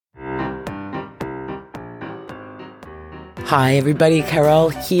Hi everybody, Carol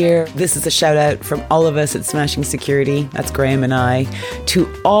here. This is a shout out from all of us at Smashing Security, that's Graham and I, to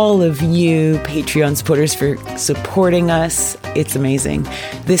all of you Patreon supporters for supporting us. It's amazing.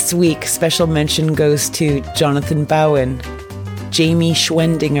 This week, special mention goes to Jonathan Bowen, Jamie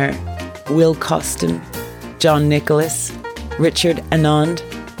Schwendinger, Will Costin, John Nicholas, Richard Anand,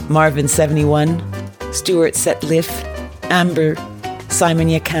 Marvin71, Stuart Setliff, Amber, Simon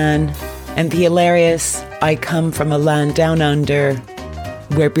Yakan, and the hilarious I Come From a Land Down Under,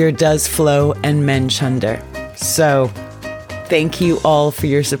 where beer does flow and men chunder. So, thank you all for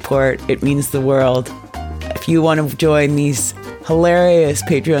your support. It means the world. If you want to join these hilarious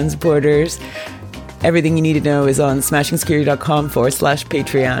Patreon supporters, everything you need to know is on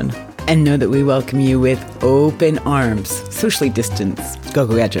smashingsecurity.com/Patreon. And know that we welcome you with open arms, socially distanced, go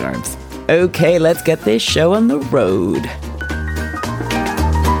gadget arms. Okay, let's get this show on the road.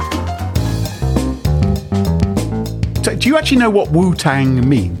 Do you actually know what Wu-Tang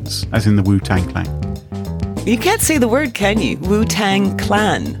means, as in the Wu-Tang Clan? You can't say the word, can you? Wu-Tang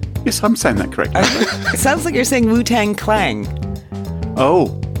Clan. Yes, I'm saying that correctly. It sounds like you're saying Wu-Tang Clang.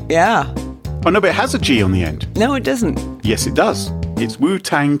 Oh. Yeah. Oh, no, but it has a G on the end. No, it doesn't. Yes, it does. It's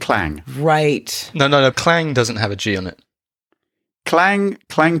Wu-Tang Clang. Right. No. Clang doesn't have a G on it. Okay,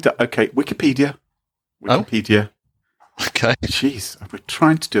 Wikipedia. Okay. Jeez, we're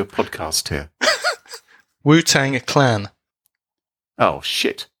trying to do a podcast here. Wu-Tang Clan. Oh,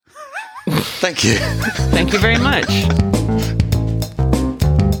 shit. Thank you. Thank you very much.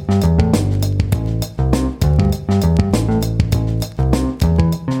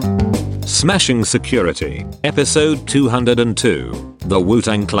 Smashing Security, Episode 202, The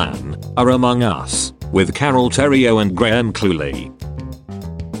Wu-Tang Clan, Are Among Us, with Carol Theriault and Graham Cluley.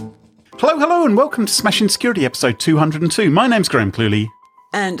 Hello, and welcome to Smashing Security, Episode 202. My name's Graham Cluley.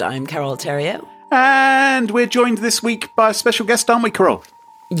 And I'm Carol Theriault. And we're joined this week by a special guest, aren't we, Carol?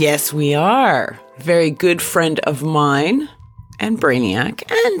 Yes, we are. Very good friend of mine and Brainiac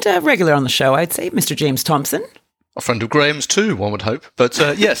and regular on the show, I'd say, Mr. James Thompson. A friend of Graham's too, one would hope. But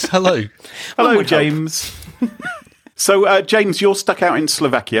yes, hello. Hello, James. So, James, you're stuck out in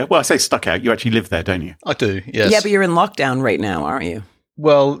Slovakia. Well, I say stuck out. You actually live there, don't you? I do, yes. Yeah, but you're in lockdown right now, aren't you?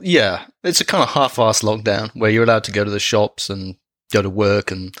 Well, yeah. It's a kind of half-assed lockdown where you're allowed to go to the shops and go to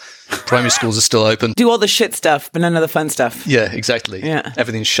work, and primary schools are still open. Do all the shit stuff, but none of the fun stuff. Yeah, exactly. Yeah.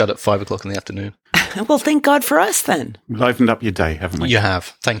 Everything's shut at 5 o'clock in the afternoon. Well, thank God for us then. Livened up your day, haven't we? You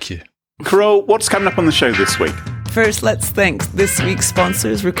have. Thank you. Carol, what's coming up on the show this week? First, let's thank this week's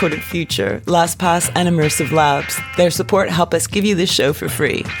sponsors, Recorded Future, LastPass, and Immersive Labs. Their support help us give you this show for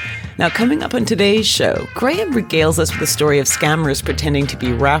free. Now, coming up on today's show, Graham regales us with the story of scammers pretending to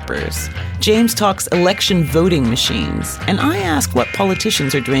be rappers. James talks election voting machines. And I ask what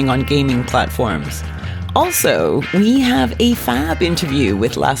politicians are doing on gaming platforms. Also, we have a fab interview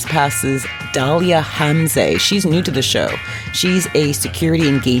with LastPass's Dalia Hamze. She's new to the show. She's a security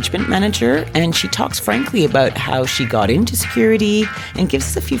engagement manager, and she talks frankly about how she got into security and gives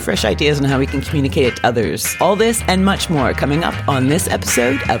us a few fresh ideas on how we can communicate it to others. All this and much more coming up on this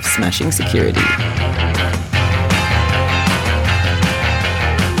episode of Smashing Security.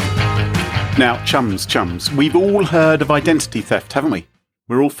 Now, chums, we've all heard of identity theft, haven't we?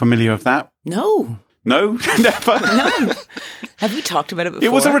 We're all familiar with that. No, never. No. Have we talked about it before?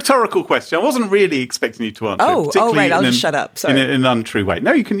 It was a rhetorical question. I wasn't really expecting you to answer. Oh, right. I'll just shut up. Sorry. In an untrue way.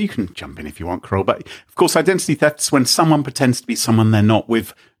 No, you can jump in if you want, Carol. But of course, identity theft is when someone pretends to be someone they're not,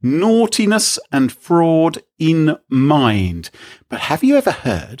 with naughtiness and fraud in mind. But have you ever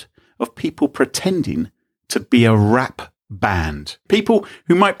heard of people pretending to be a rap band? People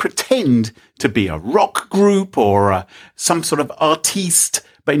who might pretend to be a rock group or some sort of artiste,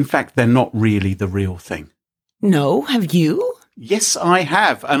 but in fact, they're not really the real thing. No, have you? Yes, I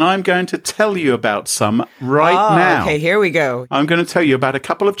have, and I'm going to tell you about some now. Okay, here we go. I'm going to tell you about a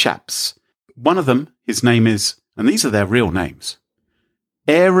couple of chaps. One of them, his name is, and these are their real names,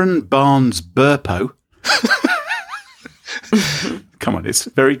 Aaron Barnes Burpo. Come on, it's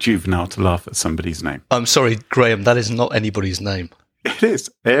very juvenile to laugh at somebody's name. I'm sorry, Graham, that is not anybody's name. It is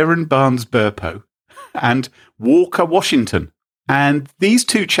Aaron Barnes Burpo and Walker Washington. And these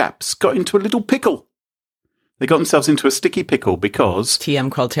two chaps got into a little pickle. They got themselves into a sticky pickle because TM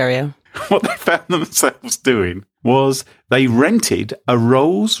Qualterio. What they found themselves doing was they rented a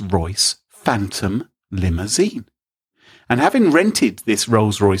Rolls-Royce Phantom limousine. And having rented this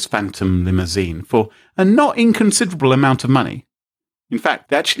Rolls-Royce Phantom limousine for a not inconsiderable amount of money, in fact,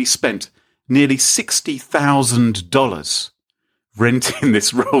 they actually spent nearly $60,000 renting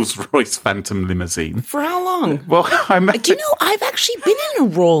this Rolls-Royce Phantom limousine. For how long? Well, Do you know, I've actually been in a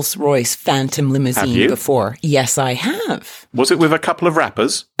Rolls-Royce Phantom Have limousine you? before. Yes, I have. Was it with a couple of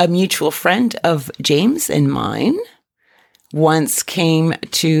rappers? A mutual friend of James and mine once came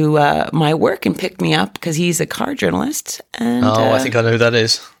to my work and picked me up because he's a car journalist. And, I think I know who that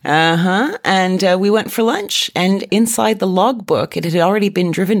is. And we went for lunch. And inside the logbook, it had already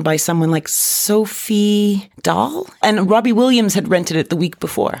been driven by someone like Sophie Dahl. And Robbie Williams had rented it the week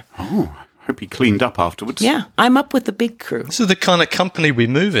before. Oh, I hope he cleaned up afterwards. Yeah, I'm up with the big crew. This is the kind of company we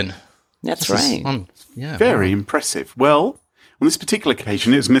move in. That's right. Very impressive. Well, on this particular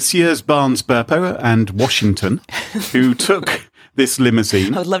occasion, it was Messieurs Barnes Burpo and Washington who took this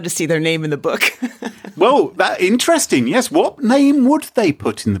limousine. I would love to see their name in the book. Well, that interesting. Yes, what name would they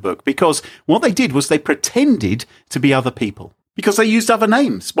put in the book? Because what they did was they pretended to be other people because they used other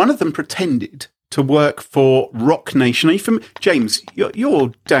names. One of them pretended to work for Rock Nation. Are you James,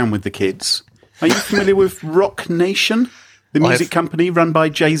 you're down with the kids. Are you familiar with Rock Nation, the music company run by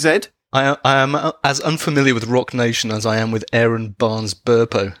Jay-Z? I am as unfamiliar with Rock Nation as I am with Aaron Barnes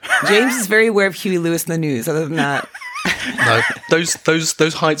Burpo. James is very aware of Huey Lewis and the News. Other than that, No,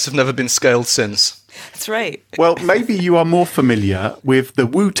 those heights have never been scaled since. that's right. Well, maybe you are more familiar with the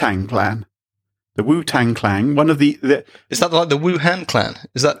Wu-Tang Clan. The Wu-Tang Clan, one of the Is that like the Wuhan clan?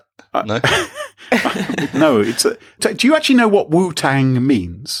 Is that no? no, it's do you actually know what Wu-Tang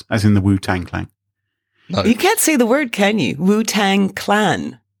means, as in the Wu-Tang Clan? No. You can't say the word, can you? Wu-Tang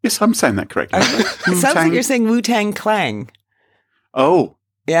Clan. Yes, I'm saying that correctly. It sounds like you're saying Wu-Tang Clang. Oh.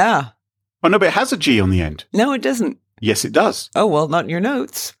 Yeah. Oh, no, but it has a G on the end. No, it doesn't. Yes, it does. Oh, well, not in your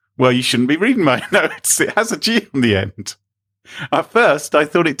notes. Well, you shouldn't be reading my notes. It has a G on the end. At first, I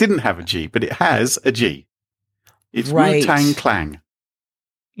thought it didn't have a G, but it has a G. It's Right. Wu-Tang Clang.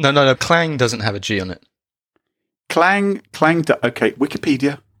 No. Clang doesn't have a G on it. Clang. Okay,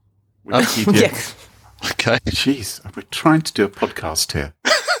 Wikipedia. Yeah. Okay. Jeez, we're trying to do a podcast here.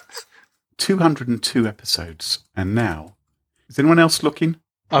 202 episodes. And now, is anyone else looking?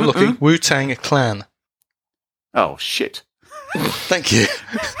 I'm looking. Wu-Tang Clan. Oh, shit. Thank you.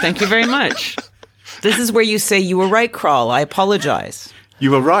 Thank you very much. This is where you say you were right, Crawl. I apologize.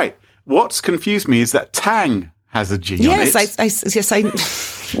 You were right. What's confused me is that Tang has a G on Yes,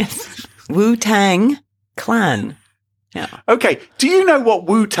 it. yes. Wu-Tang Clan. Yeah. Okay, do you know what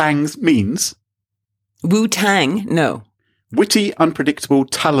Wu-Tang means? Wu-Tang? No. Witty, unpredictable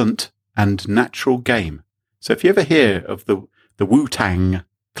talent and natural game. So if you ever hear of the Wu-Tang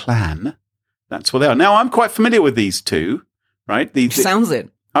Clan, that's what they are. Now, I'm quite familiar with these two, right? Sounds it.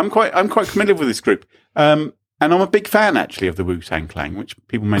 I'm quite familiar with this group. And I'm a big fan, actually, of the Wu-Tang Clan, which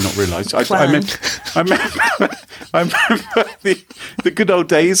people may not realise. I remember the good old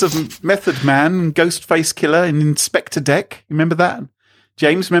days of Method Man and Ghostface Killer and Inspector Deck. Remember that?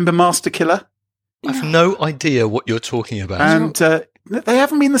 James, remember Master Killer? I've no idea what you're talking about. And they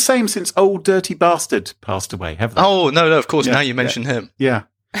haven't been the same since Old Dirty Bastard passed away, have they? Oh, no, of course. Yeah, Now you mention him. Yeah.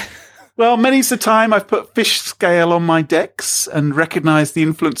 Well, many's the time I've put fish scale on my decks and recognised the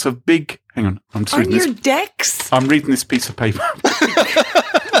influence of big... Hang on, I'm just reading On this. your decks? I'm reading this piece of paper.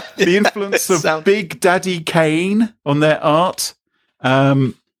 The influence of Big Daddy Kane on their art.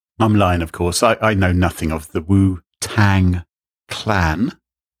 I'm lying, of course. I know nothing of the Wu-Tang Clan.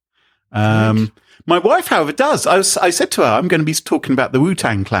 My wife, however, does. I said to her, I'm going to be talking about the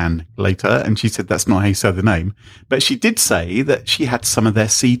Wu-Tang Clan later, and she said that's not how you say the name. But she did say that she had some of their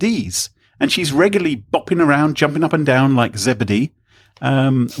CDs, and she's regularly bopping around, jumping up and down like Zebedee,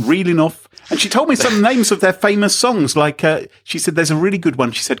 reeling off. And she told me some names of their famous songs, like she said there's a really good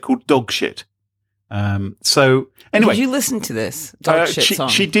one, she said, called Dog Shit. So anyway. Did you listen to this Dog Shit song?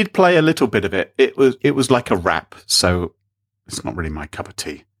 She did play a little bit of it. It was like a rap, so it's not really my cup of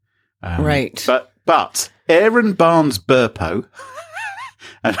tea. Right. But Aaron Barnes Burpo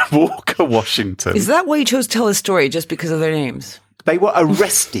and Walker Washington. Is that why you chose to tell a story, just because of their names? They were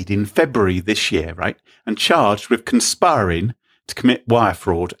arrested in February this year, right? And charged with conspiring to commit wire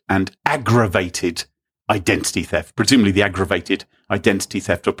fraud and aggravated identity theft. Presumably the aggravated identity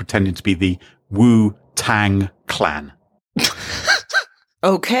theft of pretending to be the Wu-Tang Clan.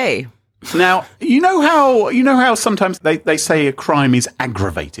 Okay. Now, you know how sometimes they say a crime is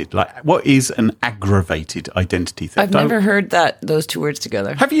aggravated. Like, what is an aggravated identity theft? I've never heard those two words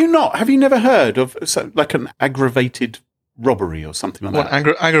together. Have you not? Have you never heard of like an aggravated robbery or something like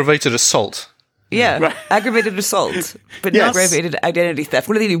that? Aggravated assault. Yeah, Right. aggravated assault, but Yes. aggravated identity theft.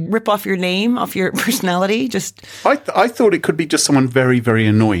 What do they do? Rip off your name, off your personality? Just I thought it could be just someone very, very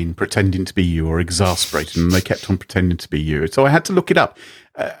annoying pretending to be you or exasperated, and they kept on pretending to be you. So I had to look it up.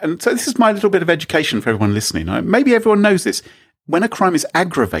 And so this is my little bit of education for everyone listening. Maybe everyone knows this. when a crime is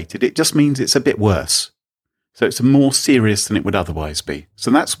aggravated, it just means it's a bit worse. So it's more serious than it would otherwise be.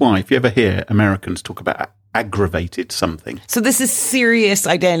 So that's why if you ever hear Americans talk about aggravated something. So this is serious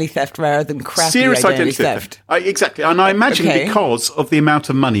identity theft rather than crappy Serious identity theft. Exactly. And I imagine because of the amount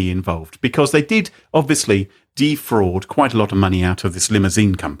of money involved, because they did obviously defraud quite a lot of money out of this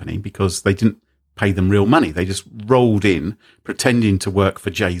limousine company because they didn't pay them real money. They just rolled in pretending to work for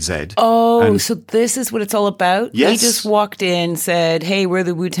JZ. Oh, so this is what it's all about? Yes. They just walked in, said, hey, we're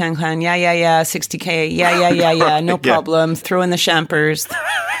the Wu-Tang Clan. Yeah, 60K. Yeah, no problem. Throw in the champers.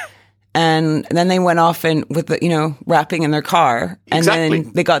 And then they went off and with the, rapping in their car. And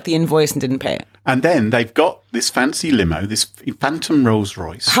then they got the invoice and didn't pay it. And then they've got this fancy limo, this Phantom Rolls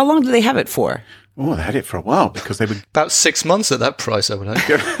Royce. How long do they have it for? Oh, they had it for a while because they were about 6 months at that price, I would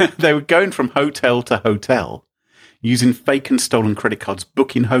hope. they were going from hotel to hotel using fake and stolen credit cards,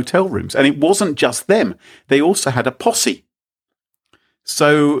 booking hotel rooms. And it wasn't just them. They also had a posse.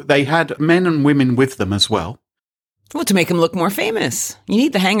 So they had men and women with them as well. Well, to make them look more famous. You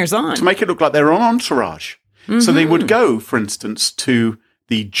need the hangers on. To make it look like they're on Entourage. Mm-hmm. So they would go, for instance, to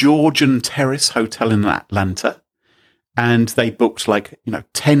the Georgian Terrace Hotel in Atlanta, and they booked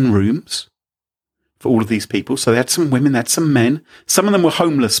 10 rooms for all of these people. So they had some women, they had some men. Some of them were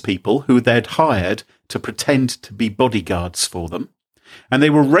homeless people who they'd hired to pretend to be bodyguards for them. And they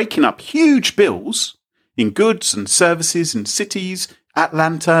were raking up huge bills in goods and services in cities,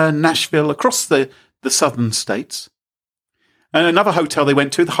 Atlanta, Nashville, across the southern states. And another hotel they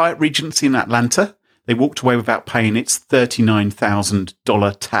went to, the Hyatt Regency in Atlanta, they walked away without paying its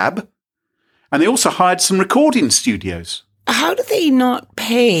 $39,000 tab. And they also hired some recording studios. How do they not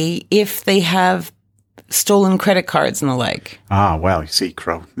pay if they have stolen credit cards and the like? Ah, well, you see,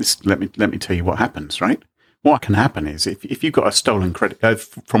 Crow, let me tell you what happens, right? What can happen is if you've got a stolen credit card,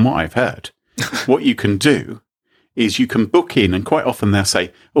 from what I've heard, what you can do is you can book in, and quite often they'll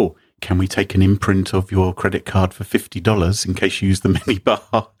say, oh, can we take an imprint of your credit card for $50 in case you use the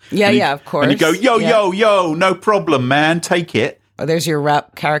minibar? Yeah, of course. And you go, yo, no problem, man, take it. Oh, there's your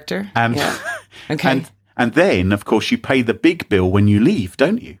rap character. And, okay. And then, of course, you pay the big bill when you leave,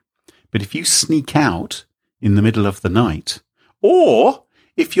 don't you? But if you sneak out in the middle of the night, or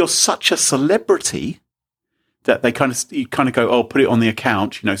if you're such a celebrity that you kind of go, oh, put it on the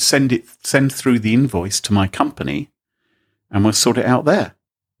account, send through the invoice to my company, and we'll sort it out there.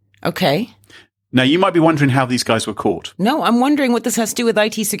 Okay. Now, you might be wondering how these guys were caught. No, I'm wondering what this has to do with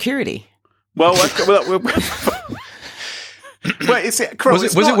IT security. Well, is it? Was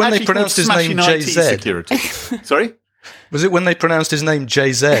it when they pronounced his name JZ? Sorry? Was it when they pronounced his name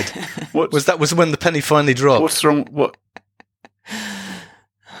JZ? Was when the penny finally dropped? What's wrong? What?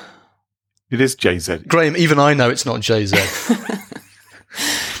 It is JZ. Graham, even I know it's not JZ.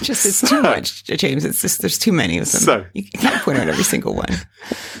 It's too much, James. It's just there's too many of them. So you can't point out every single one.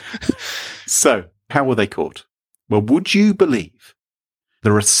 So how were they caught? Well, would you believe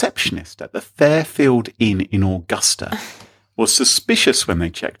the receptionist at the Fairfield Inn in Augusta was suspicious when they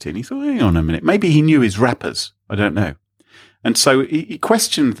checked in? He thought, hang on a minute, maybe he knew his rappers. I don't know. And so he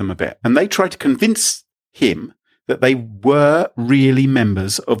questioned them a bit, and they tried to convince him that they were really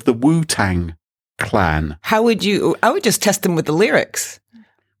members of the Wu-Tang Clan. How would you? I would just test them with the lyrics.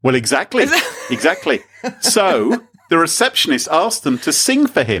 Well, exactly. Exactly. So the receptionist asked them to sing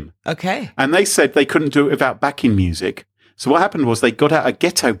for him. Okay. And they said they couldn't do it without backing music. So what happened was they got out a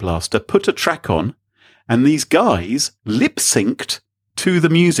ghetto blaster, put a track on, and these guys lip-synced to the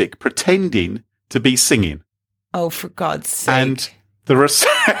music, pretending to be singing. Oh, for God's sake. And the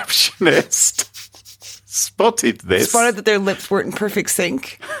receptionist spotted this. Spotted that their lips weren't in perfect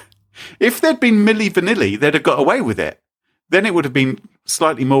sync. If there'd been Milli Vanilli, they'd have got away with it. Then it would have been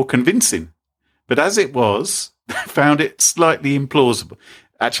slightly more convincing. But as it was, they found it slightly implausible.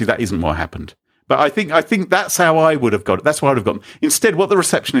 Actually, that isn't what happened. But I think that's how I would have got it. That's what I would have gotten. Instead, what the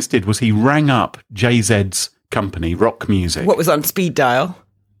receptionist did was he rang up JZ's company, Rock Music. What was on speed dial?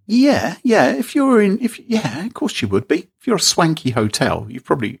 Yeah. Of course you would be. If you're a swanky hotel,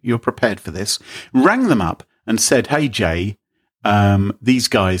 you're prepared for this. Rang them up and said, "Hey Jay, these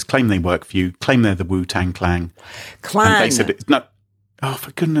guys claim they work for you, claim they're the Wu-Tang Clan." And they said, "No, oh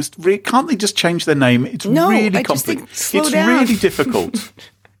for goodness, can't they just change their name? It's really complicated. It's really difficult."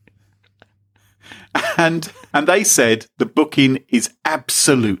 And they said the booking is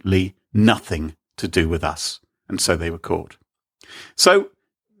absolutely nothing to do with us, and so they were caught. So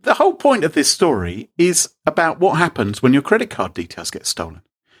the whole point of this story is about what happens when your credit card details get stolen.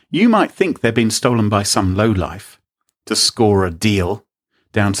 You might think they're being stolen by some lowlife to score a deal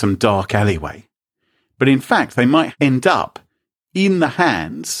down some dark alleyway, but in fact they might end up in the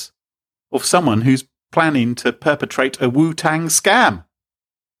hands of someone who's planning to perpetrate a Wu-Tang scam.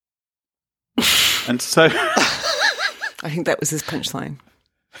 And so... I think that was his punchline.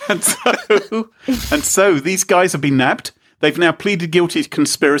 And so these guys have been nabbed. They've now pleaded guilty to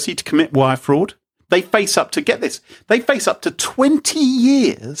conspiracy to commit wire fraud. They face up to, get this, they face up to 20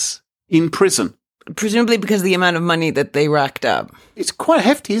 years in prison. Presumably because of the amount of money that they racked up. It's quite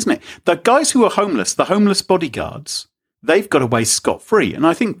hefty, isn't it? The guys who are homeless, the homeless bodyguards, they've got away scot-free. And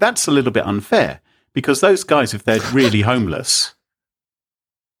I think that's a little bit unfair because those guys, if they're really homeless,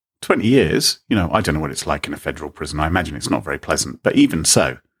 20 years, I don't know what it's like in a federal prison. I imagine it's not very pleasant. But even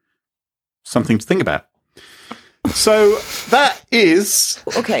so, something to think about. So that is...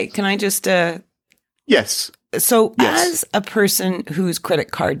 Okay, can I just... Yes. So Yes. as a person whose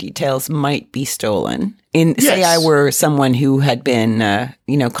credit card details might be stolen, say Yes. I were someone who had been,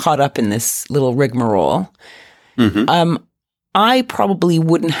 caught up in this little rigmarole, I probably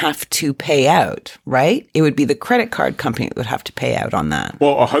wouldn't have to pay out, right? It would be the credit card company that would have to pay out on that.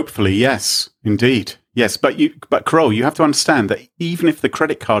 Well, hopefully, yes, indeed. Yes, but Carole, you have to understand that even if the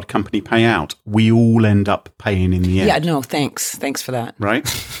credit card company pay out, we all end up paying in the end. Yeah, no, thanks. Thanks for that. Right?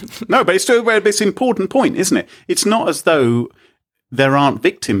 No, but it's an important point, isn't it? It's not as though there aren't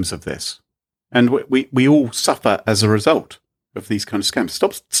victims of this. And we all suffer as a result of these kind of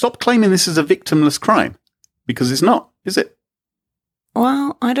scams. Stop claiming this is a victimless crime, because it's not, is it?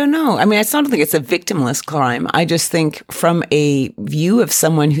 Well, I don't know. I mean, I don't think it's a victimless crime. I just think from a view of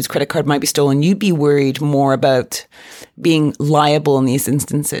someone whose credit card might be stolen, you'd be worried more about being liable in these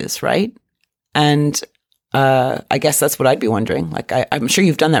instances, right? And I guess that's what I'd be wondering. Like, I'm sure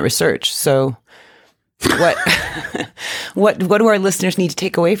you've done that research. So what do our listeners need to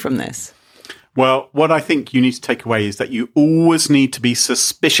take away from this? Well, what I think you need to take away is that you always need to be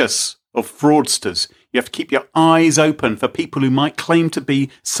suspicious of fraudsters. You have to keep your eyes open for people who might claim to be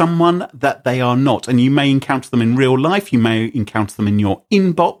someone that they are not. And you may encounter them in real life. You may encounter them in your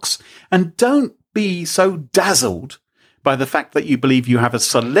inbox. And don't be so dazzled by the fact that you believe you have a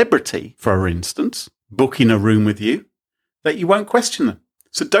celebrity, for instance, booking a room with you, that you won't question them.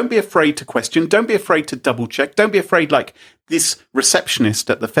 So don't be afraid to question. Don't be afraid to double check. Don't be afraid like this receptionist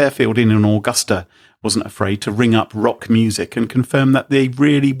at the Fairfield Inn in Augusta wasn't afraid to ring up rock music and confirm that they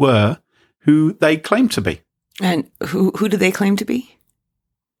really were who they claim to be. And who do they claim to be?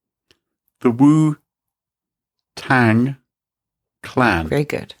 The Wu-Tang Clan. Very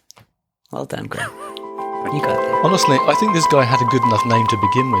good. Well done, Graham. You got that. Honestly, I think this guy had a good enough name to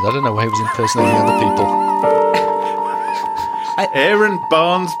begin with. I don't know why he was impersonating other people. Aaron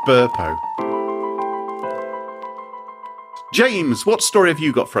Barnes Burpo. James, what story have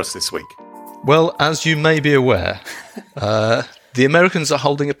you got for us this week? Well, as you may be aware, the Americans are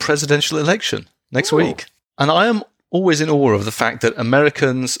holding a presidential election next week. And I am always in awe of the fact that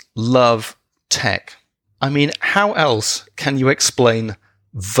Americans love tech. I mean, how else can you explain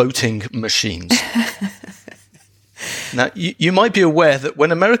voting machines? Now, you might be aware that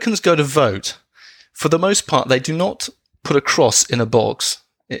when Americans go to vote, for the most part, they do not put a cross in a box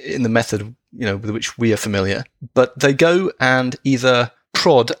in the method, with which we are familiar, but they go and either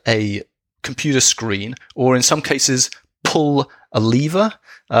prod a computer screen or in some cases pull a lever.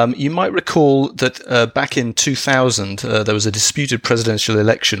 You might recall that back in 2000, there was a disputed presidential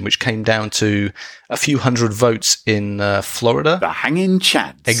election which came down to a few hundred votes in Florida. The hanging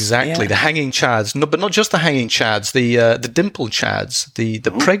chads. Exactly, the hanging chads. No, but not just the hanging chads, the dimpled chads, the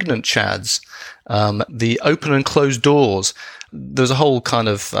pregnant chads, the open and closed doors. There's a whole kind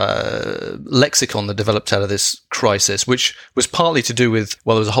of lexicon that developed out of this crisis, which was partly to do with,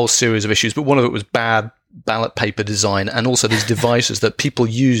 there was a whole series of issues, but one of it was bad ballot paper design and also these devices that people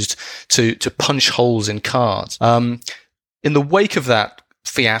used to punch holes in cards. In the wake of that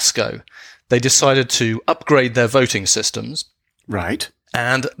fiasco, they decided to upgrade their voting systems. Right.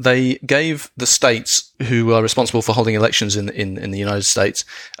 And they gave the states who are responsible for holding elections in the United States,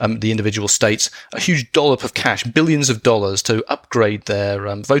 the individual states, a huge dollop of cash, billions of dollars to upgrade their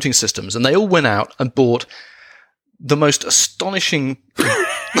voting systems. And they all went out and bought the most astonishing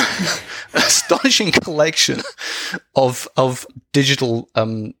collection of digital.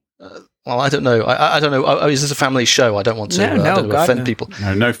 I don't know. I don't know. Is this a family show? I don't want to offend people.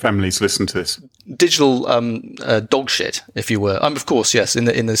 No families listen to this. Digital dog shit, if you were. Of course, yes, in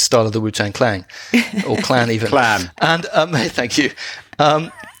the style of the Wu-Tang Clan, or clan even. Clan. And thank you.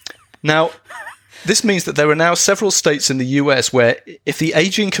 Now, this means that there are now several states in the US where if the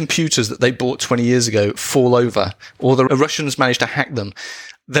aging computers that they bought 20 years ago fall over, or the Russians manage to hack them,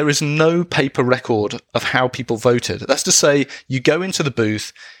 there is no paper record of how people voted. That's to say, you go into the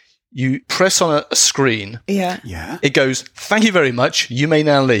booth, You press on a screen. Yeah. Yeah. It goes, "Thank you very much. You may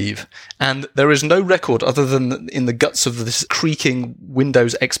now leave." And there is no record other than in the guts of this creaking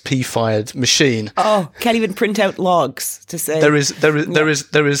Windows XP fired machine. Oh, can't even print out logs to say. There is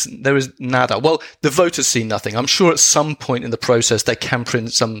nada. Well, the voters see nothing. I'm sure at some point in the process they can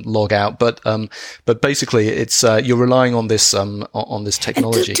print some log out, but basically it's you're relying on this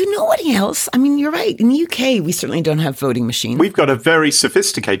technology. Do you know what else? I mean, you're right. In the UK, we certainly don't have voting machines. We've got a very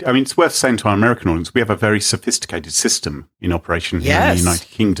sophisticated, I mean, it's worth saying to our American audience, we have a very sophisticated system in operation here in the United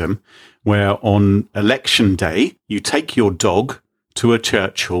Kingdom, where on election day, you take your dog to a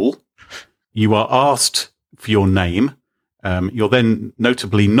church hall, you are asked for your name, you're then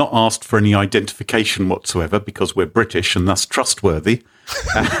notably not asked for any identification whatsoever because we're British and thus trustworthy,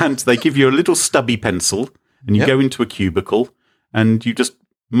 and they give you a little stubby pencil, and you go into a cubicle, and you just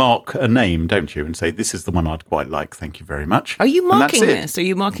mark a name, don't you, and say, "This is the one I'd quite like, thank you very much." Are you mocking this? Are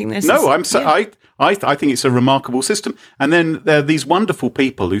you mocking this? No, I think it's a remarkable system. And then there are these wonderful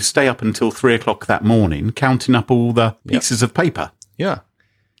people who stay up until 3:00 that morning counting up all the pieces of paper. Yeah,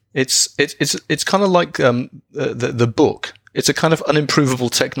 it's kind of like the book. It's a kind of unimprovable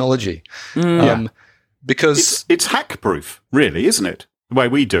technology because it's hack proof, really, isn't it? The way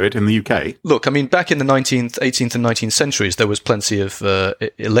we do it in the UK. Look, I mean, back in the 19th, 18th and 19th centuries, there was plenty of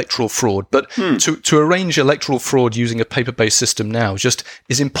electoral fraud. But to arrange electoral fraud using a paper-based system now just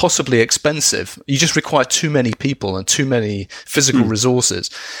is impossibly expensive. You just require too many people and too many physical resources.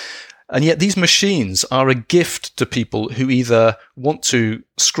 And yet these machines are a gift to people who either want to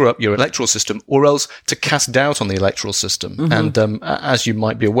screw up your electoral system or else to cast doubt on the electoral system. And as you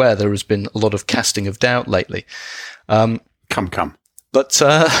might be aware, there has been a lot of casting of doubt lately. Come. But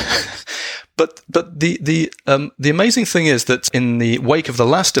the amazing thing is that in the wake of the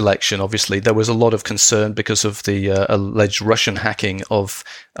last election, obviously there was a lot of concern because of the alleged Russian hacking of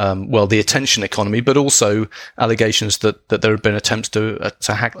the attention economy, but also allegations that there had been attempts to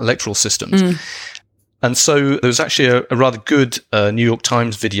hack electoral systems. And so there was actually a rather good New York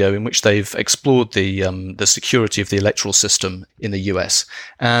Times video in which they've explored the security of the electoral system in the US.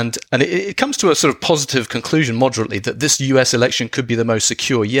 And it comes to a sort of positive conclusion moderately that this US election could be the most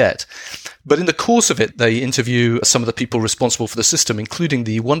secure yet. But in the course of it, they interview some of the people responsible for the system, including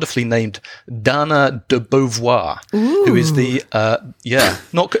the wonderfully named Dana de Beauvoir, who is the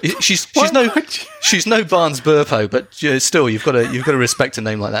she's no Barnes Burpo, but still you've got to respect a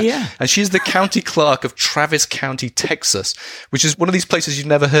name like that. Yeah. And she's the county clerk of Travis County, Texas, which is one of these places you've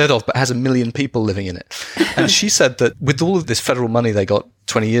never heard of, but has 1 million people living in it. And she said that with all of this federal money they got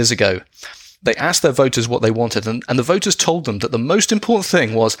 20 years ago, they asked their voters what they wanted, and the voters told them that the most important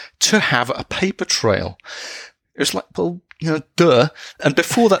thing was to have a paper trail. It was like, well, duh. And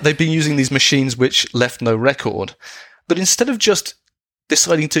before that, they'd been using these machines which left no record. But instead of just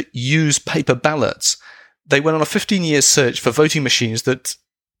deciding to use paper ballots, they went on a 15-year search for voting machines that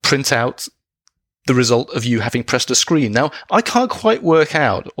print out the result of you having pressed a screen. Now, I can't quite work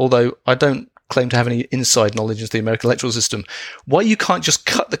out, although I don't claim to have any inside knowledge into the American electoral system, why you can't just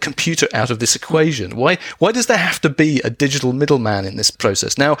cut the computer out of this equation. Why does there have to be a digital middleman in this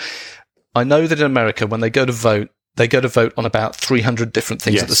process? Now, I know that in America, when they go to vote on about 300 different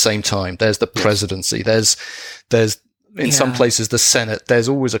things at the same time. There's the presidency. There's in some places the Senate. There's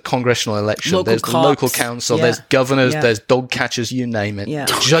always a congressional election. There's the local council. There's governors. There's dog catchers. You name it.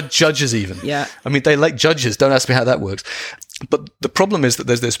 Judges even. I mean, they elect judges. Don't ask me how that works. But the problem is that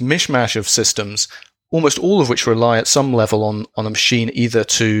there's this mishmash of systems, almost all of which rely at some level on a machine either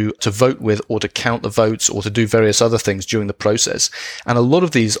to vote with or to count the votes or to do various other things during the process. And a lot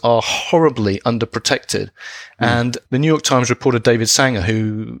of these are horribly underprotected. And the New York Times reporter David Sanger,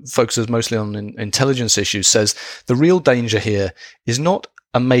 who focuses mostly on intelligence issues, says the real danger here is not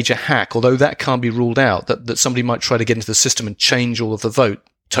a major hack, although that can't be ruled out, that somebody might try to get into the system and change all of the vote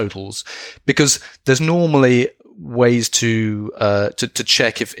totals, because there's normally ways to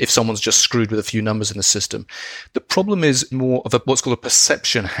check if someone's just screwed with a few numbers in the system. The problem is more of what's called a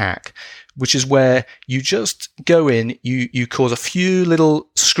perception hack, which is where you just go in, you cause a few little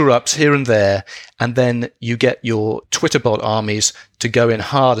screw ups here and there, and then you get your Twitter bot armies to go in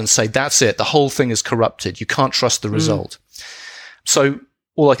hard and say, that's it, the whole thing is corrupted. You can't trust the result. So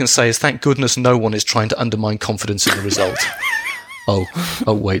all I can say is thank goodness no one is trying to undermine confidence in the result. Oh,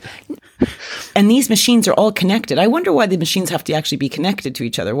 wait. And these machines are all connected. I wonder why the machines have to actually be connected to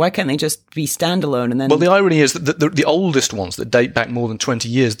each other. Why can't they just be standalone? And then? Well, the irony is that the oldest ones that date back more than 20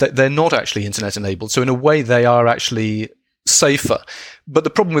 years, they're not actually internet enabled. So in a way, they are actually safer. But the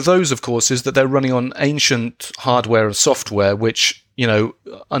problem with those, of course, is that they're running on ancient hardware and software, which,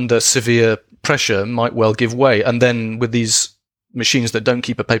 under severe pressure might well give way. And then with these machines that don't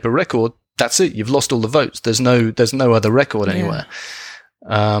keep a paper record, that's it. You've lost all the votes. There's no other record anywhere.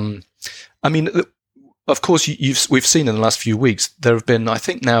 I mean, of course, we've seen in the last few weeks, there have been, I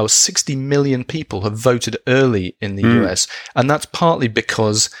think now 60 million people have voted early in the US. And that's partly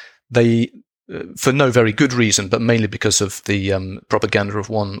because they, for no very good reason, but mainly because of the propaganda of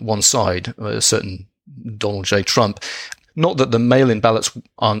one side, a certain Donald J. Trump. Not that the mail-in ballots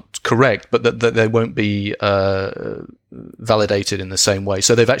aren't correct, but that they won't be validated in the same way.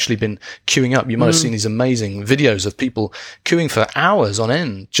 So they've actually been queuing up. You might have seen these amazing videos of people queuing for hours on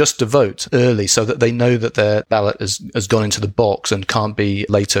end just to vote early so that they know that their ballot has gone into the box and can't be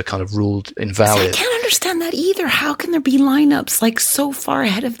later kind of ruled invalid. I can't understand that either. How can there be lineups like so far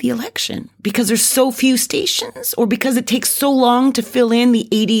ahead of the election? Because there's so few stations, or because it takes so long to fill in the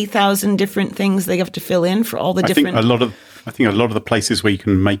 80,000 different things they have to fill in for all the different... I think a lot of the places where you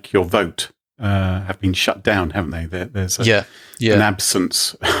can make your vote have been shut down, haven't they? There's an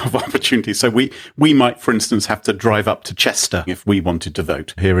absence of opportunity. So we might, for instance, have to drive up to Chester if we wanted to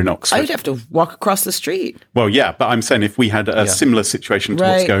vote here in Oxford. I'd have to walk across the street. Well, yeah, but I'm saying if we had a similar situation to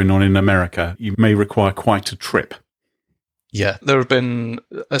what's going on in America, you may require quite a trip. Yeah, there have been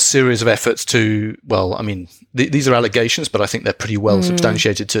a series of efforts to, well, I mean, these are allegations, but I think they're pretty well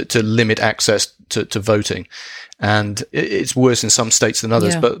substantiated to limit access to voting. And it's worse in some states than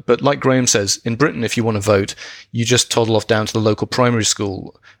others. Yeah. But like Graham says, in Britain, if you want to vote, you just toddle off down to the local primary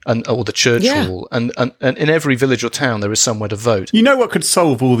school or the church hall. And in every village or town, there is somewhere to vote. You know what could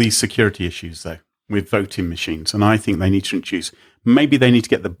solve all these security issues, though, with voting machines? And I think they need to introduce, maybe they need to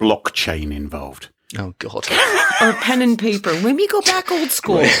get the blockchain involved. Oh, God. Or pen and paper. Maybe go back old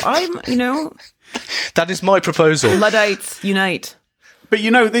school. That is my proposal. Luddites, unite. But,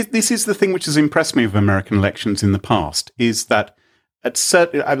 this is the thing which has impressed me with American elections in the past, is that at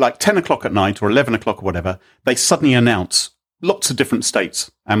like 10 o'clock at night or 11 o'clock or whatever, they suddenly announce lots of different states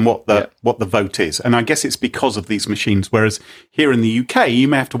and what the vote is. And I guess it's because of these machines. Whereas here in the UK, you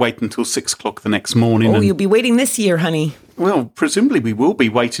may have to wait until 6 o'clock the next morning. Oh, you'll be waiting this year, honey. Well, presumably we will be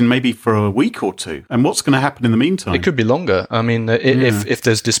waiting maybe for a week or two. And what's going to happen in the meantime? It could be longer. I mean, if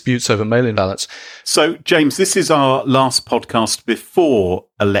there's disputes over mail-in ballots. So, James, this is our last podcast before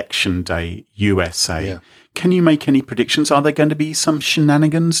Election Day, USA. Yeah. Can you make any predictions? Are there going to be some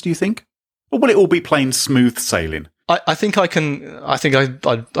shenanigans, do you think? Or will it all be plain smooth sailing? I think I'd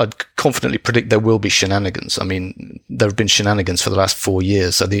confidently predict there will be shenanigans. I mean, there have been shenanigans for the last 4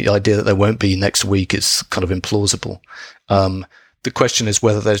 years, so the idea that there won't be next week is kind of implausible. The question is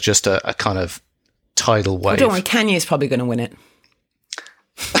whether there's just a kind of tidal wave. Don't worry, Kanye's probably going to win it.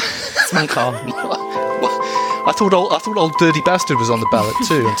 It's my call. I thought old Dirty Bastard was on the ballot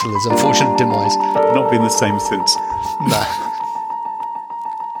too until his unfortunate demise. Not been the same since. Nah.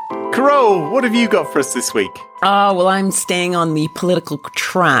 Carole, what have you got for us this week? Well, I'm staying on the political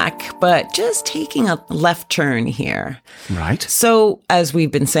track, but just taking a left turn here. Right. So, as we've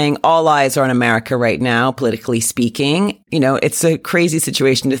been saying, all eyes are on America right now, politically speaking. It's a crazy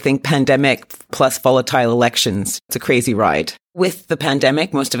situation to think pandemic plus volatile elections. It's a crazy ride. With the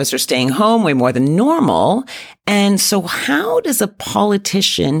pandemic, most of us are staying home way more than normal. And so how does a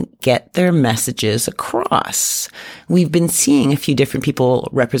politician get their messages across? We've been seeing a few different people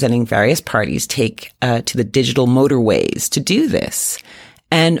representing various parties take to the digital motorways to do this.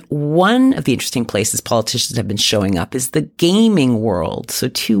 And one of the interesting places politicians have been showing up is the gaming world. So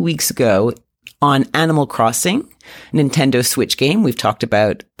 2 weeks ago on Animal Crossing, Nintendo Switch game we've talked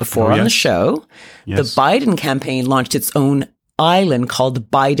about before on the show, the Biden campaign launched its own island called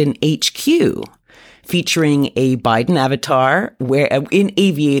Biden HQ, featuring a Biden avatar in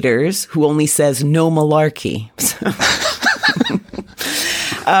aviators who only says no malarkey.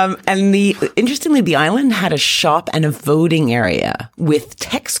 And interestingly, the island had a shop and a voting area with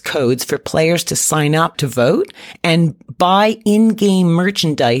text codes for players to sign up to vote and buy in-game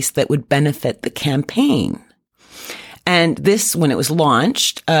merchandise that would benefit the campaign. And this, when it was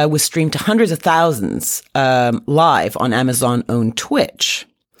launched, was streamed to hundreds of thousands live on Amazon-owned Twitch.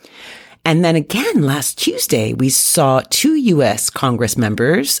 And then again, last Tuesday, we saw 2 U.S. Congress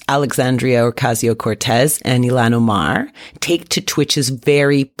members, Alexandria Ocasio-Cortez and Ilhan Omar, take to Twitch's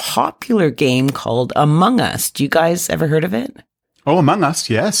very popular game called Among Us. Do you guys ever heard of it? Oh, Among Us,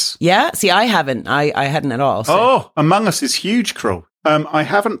 yes. Yeah? See, I haven't. I hadn't at all. So. Oh, Among Us is huge, Carole. I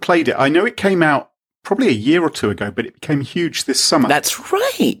haven't played it. I know it came out probably a year or two ago, but it became huge this summer. That's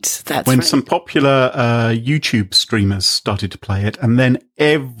right. When some popular YouTube streamers started to play it, and then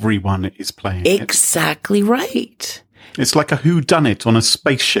everyone is playing it. Exactly right. It's like a whodunit on a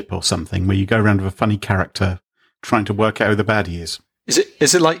spaceship or something, where you go around with a funny character trying to work out who the baddie is.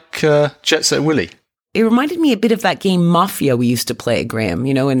 Is it like Jet Set Willy? It reminded me a bit of that game Mafia we used to play, Graham,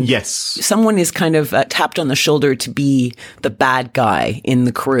 and Yes. someone is kind of tapped on the shoulder to be the bad guy in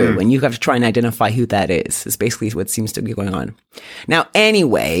the crew, and you have to try and identify who that is basically what seems to be going on. Now,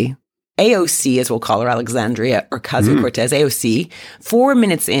 anyway, AOC, as we'll call her, Alexandria Ocasio-Cortez, AOC, 4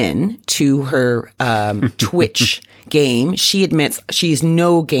 minutes in to her Twitch game, she admits she's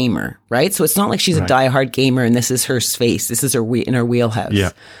no gamer, right? So it's not like she's a diehard gamer and this is her space. This is in her wheelhouse.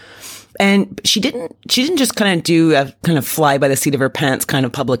 Yeah. And she didn't just kind of do a kind of fly by the seat of her pants kind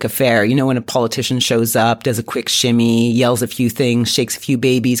of public affair. When a politician shows up, does a quick shimmy, yells a few things, shakes a few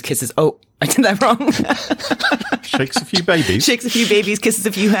babies, kisses. Oh, I did that wrong. Shakes a few babies. Shakes a few babies, kisses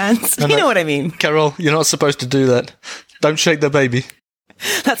a few hands. You know what I mean. Carol, you're not supposed to do that. Don't shake the baby.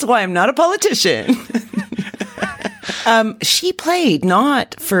 That's why I'm not a politician. She played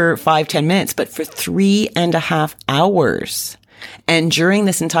not for 5-10 minutes, but for 3.5 hours. And during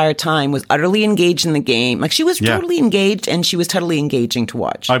this entire time was utterly engaged in the game. Like she was totally engaged and she was totally engaging to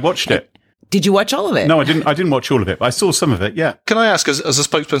watch. I watched it. Did you watch all of it? No, I didn't watch all of it, but I saw some of it, yeah. Can I ask, as a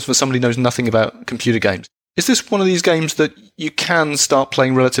spokesperson for somebody who knows nothing about computer games, is this one of these games that you can start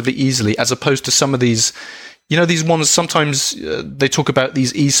playing relatively easily as opposed to some of these, these ones sometimes they talk about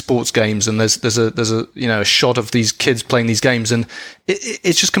these esports games and there's a shot of these kids playing these games and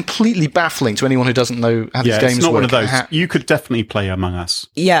it's just completely baffling to anyone who doesn't know how these games work. It's not one of those. You could definitely play Among Us.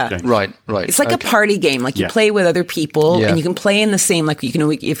 Yeah. games. Right. It's like a party game. Like you play with other people and you can play in the same, like,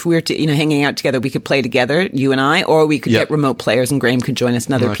 if we were to, hanging out together, we could play together, you and I, or we could get remote players and Graham could join us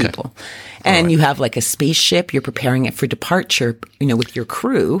and other people. And you have like a spaceship, you're preparing it for departure, with your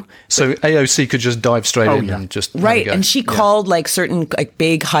crew. So AOC could just dive straight in and just right. And she called like certain like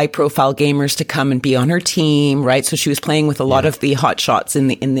big high profile gamers to come and be on her team, right? So she was playing with a lot of the hot shots in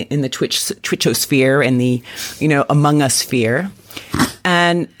the Twitchosphere and the Among Us sphere.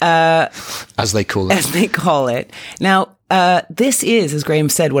 And as they call it. Now, this is, as Graham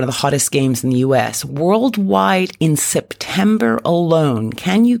said, one of the hottest games in the US. Worldwide in September alone,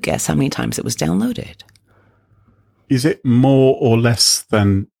 can you guess how many times it was downloaded? Is it more or less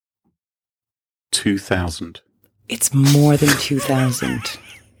than 2,000? It's more than 2,000.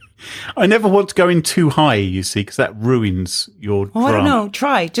 I never want to go in too high, you see, because that ruins your drama. I don't know.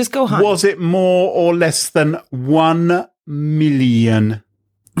 Try. Just go high. Was it more or less than 1 million?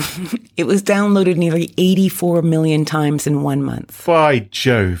 It was downloaded nearly 84 million times in 1 month. By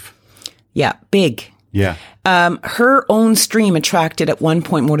Jove. Yeah, big. Yeah. Her own stream attracted at one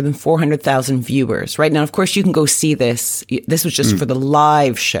point more than 400,000 viewers. Right now, of course, you can go see this. This was just for the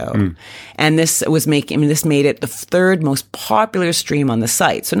live show. And this made it the third most popular stream on the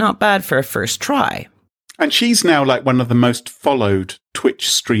site. So not bad for a first try. And she's now like one of the most followed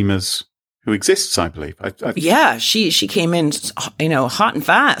Twitch streamers who exists, I believe. Yeah, she came in, hot and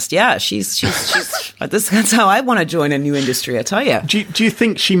fast. Yeah, she's that's how I want to join a new industry, I tell you. Do you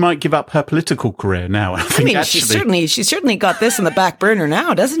think she might give up her political career now? I mean, she certainly got this in the back burner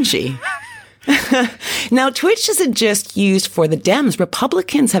now, doesn't she? Now, Twitch isn't just used for the Dems.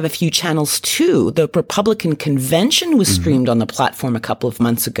 Republicans have a few channels too. The Republican convention was streamed on the platform a couple of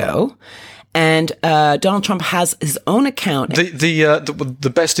months ago. And Donald Trump has his own account.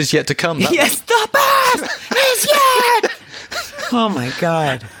 The best is yet to come. Yes, the best is yet. Oh my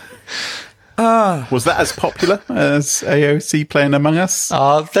God. Was that as popular as AOC playing Among Us?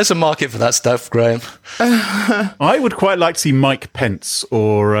 There's a market for that stuff, Graham. I would quite like to see Mike Pence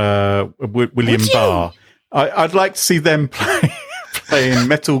or William Barr. I'd like to see them playing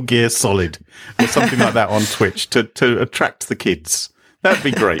Metal Gear Solid or something like that on Twitch to attract the kids. That'd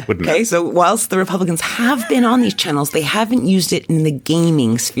be great, wouldn't it? Okay, so whilst the Republicans have been on these channels, they haven't used it in the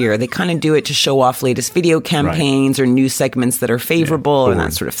gaming sphere. They kind of do it to show off latest video campaigns or news segments that are favorable and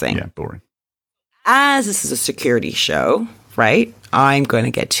that sort of thing. Yeah, boring. As this is a security show, right, I'm going to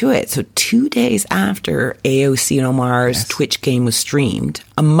get to it. So 2 days after AOC and Omar's Twitch game was streamed,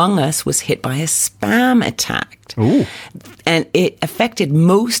 Among Us was hit by a spam attack. Ooh. And it affected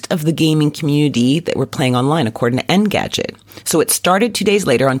most of the gaming community that were playing online, according to Engadget. So it started 2 days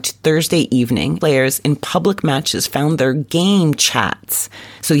later on Thursday evening. Players in public matches found their game chats.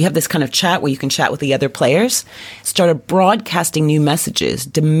 So you have this kind of chat where you can chat with the other players. Started broadcasting new messages,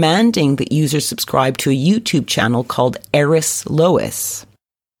 demanding that users subscribe to a YouTube channel called Eris Lois.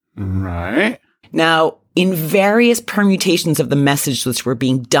 Right. Now, in various permutations of the message which were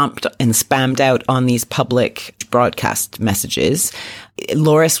being dumped and spammed out on these public broadcast messages,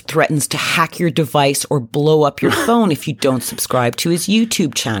 Loris threatens to hack your device or blow up your phone if you don't subscribe to his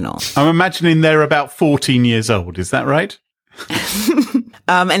YouTube channel. I'm imagining they're about 14 years old. Is that right?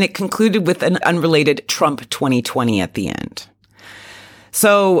 And it concluded with an unrelated Trump 2020 at the end.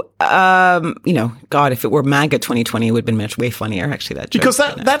 So, God, if it were MAGA 2020, it would have been much way funnier, actually, that joke. Because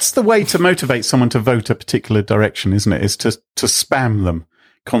that's the way to motivate someone to vote a particular direction, isn't it? Is to spam them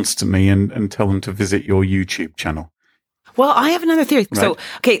constantly and tell them to visit your YouTube channel. Well, I have another theory.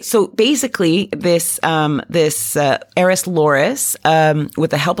 Right. So basically this Eris Loris, with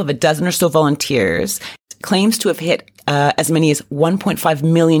the help of a dozen or so volunteers, claims to have hit as many as 1.5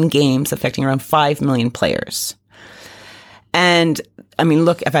 million games, affecting around 5 million players. And I mean,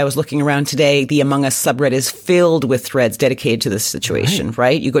 look, if I was looking around today, the Among Us subreddit is filled with threads dedicated to this situation,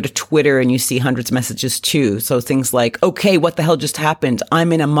 right? You go to Twitter and you see hundreds of messages too. So things like, okay, what the hell just happened?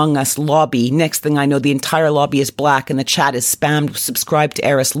 I'm in Among Us lobby. Next thing I know, the entire lobby is black and the chat is spammed. Subscribe to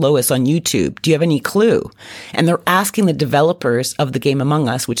Eris Lois on YouTube. Do you have any clue? And they're asking the developers of the game Among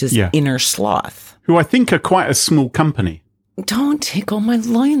Us, which is Inner Sloth. Who I think are quite a small company. Don't take all my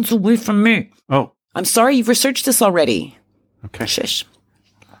lines away from me. Oh. I'm sorry, you've researched this already. Okay. Shush.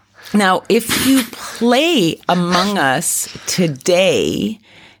 Now, if you play Among Us today,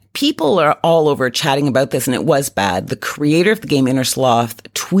 people are all over chatting about this, and it was bad. The creator of the game, Inner Sloth,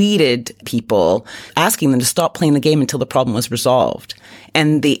 tweeted people asking them to stop playing the game until the problem was resolved.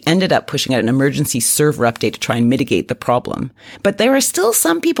 And they ended up pushing out an emergency server update to try and mitigate the problem. But there are still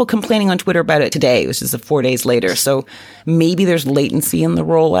some people complaining on Twitter about it today, which is 4 days later. So maybe there's latency in the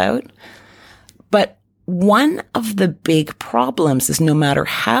rollout. But one of the big problems is no matter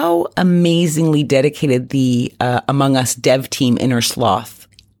how amazingly dedicated the Among Us dev team Inner Sloth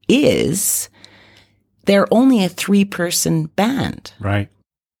is, they're only a 3-person band. Right.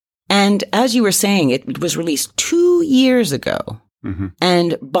 And as you were saying, it was released 2 years ago. Mm-hmm.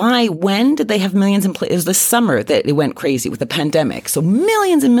 And by when did they have millions in play? It was the summer that it went crazy with the pandemic. So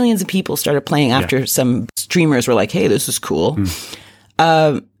millions and millions of people started playing after some streamers were like, hey, this is cool.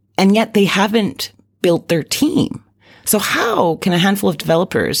 And yet they haven't built their team. So how can a handful of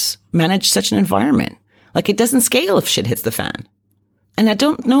developers manage such an environment? Like, it doesn't scale if shit hits the fan. And I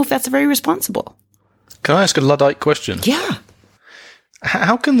don't know if that's very responsible. Can I ask a Luddite question? Yeah.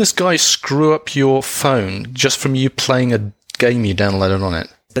 How can this guy screw up your phone just from you playing a game you downloaded on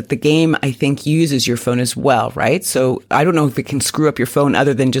it? But the game, I think, uses your phone as well, right? So I don't know if it can screw up your phone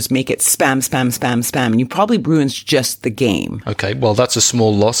other than just make it spam, spam, spam, spam. And you probably ruins just the game. Okay, well, that's a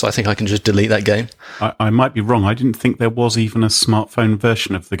small loss. I think I can just delete that game. I might be wrong. I didn't think there was even a smartphone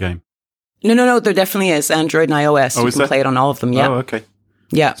version of the game. No. There definitely is. Android and iOS. You can play it on all of them, yeah. Oh, okay.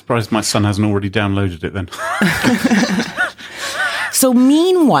 Yeah. Surprised my son hasn't already downloaded it then. So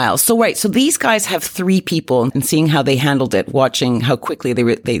meanwhile, so these guys have 3 people, and seeing how they handled it, watching how quickly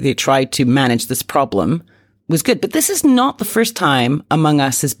they tried to manage this problem was good. But this is not the first time Among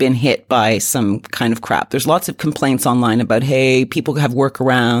Us has been hit by some kind of crap. There's lots of complaints online about, hey, people have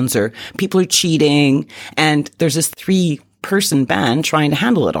workarounds or people are cheating. And there's this 3-person band trying to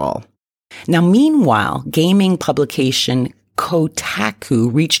handle it all. Now, meanwhile, gaming publication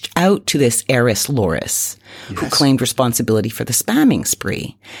Kotaku reached out to this Eris Loris, who claimed responsibility for the spamming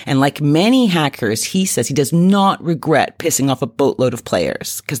spree. And like many hackers, he says he does not regret pissing off a boatload of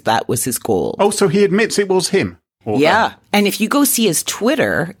players because that was his goal. Oh, so he admits it was him. Yeah. And if you go see his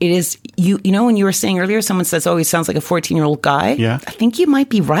Twitter, it is, you know, when you were saying earlier, someone says, oh, he sounds like a 14-year-old guy. Yeah. I think you might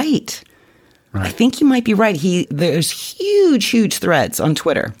be right. I think you might be right. There's huge threads on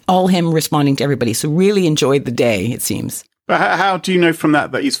Twitter, all him responding to everybody. So really enjoyed the day, it seems. But how do you know from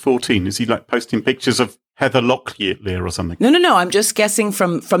that he's 14? Is he like posting pictures of Heather Locklear or something? No. I'm just guessing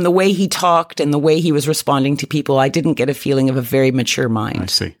from the way he talked and the way he was responding to people. I didn't get a feeling of a very mature mind. I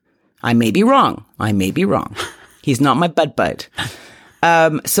see. I may be wrong. He's not my bud.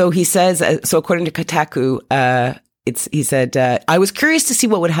 So he says, so according to Kotaku, he said, I was curious to see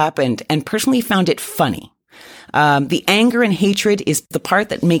what would happen and personally found it funny. The anger and hatred is the part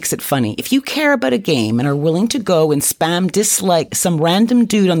that makes it funny. If you care about a game and are willing to go and spam dislike some random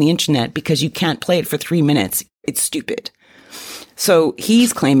dude on the internet because you can't play it for 3 minutes, it's stupid. So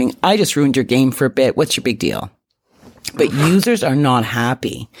he's claiming, I just ruined your game for a bit. What's your big deal? But users are not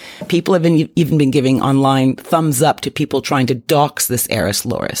happy. People have even been giving online thumbs up to people trying to dox this Eris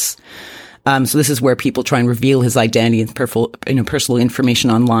Loris. So this is where people try and reveal his identity and personal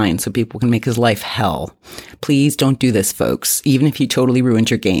information online so people can make his life hell. Please don't do this, folks. Even if you totally ruined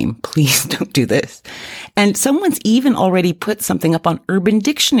your game, please don't do this. And someone's even already put something up on Urban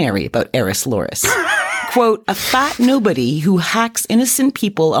Dictionary about Eris Loris. Quote, a fat nobody who hacks innocent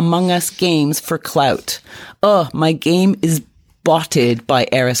people Among Us games for clout. Oh, my game is botted by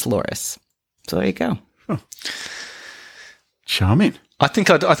Eris Loris. So there you go. Oh. Charming. I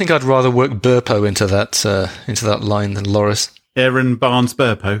think I'd rather work Burpo into that line than Loris. Aaron Barnes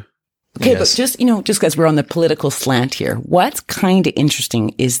Burpo. Okay, Yes. but just because we're on the political slant here, what's kind of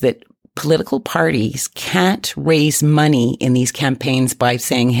interesting is that political parties can't raise money in these campaigns by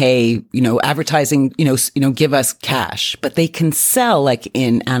saying, hey, advertising, give us cash, but they can sell, like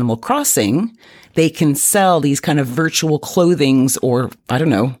in Animal Crossing, they can sell these kind of virtual clothings or, I don't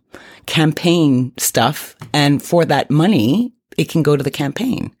know, campaign stuff. And for that money, it can go to the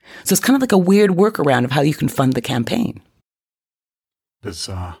campaign. So it's kind of like a weird workaround of how you can fund the campaign.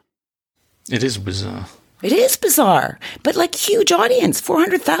 Bizarre. It is bizarre. It is bizarre, but like huge audience,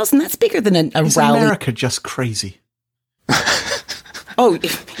 400,000, that's bigger than a Is rally. America just crazy? Oh,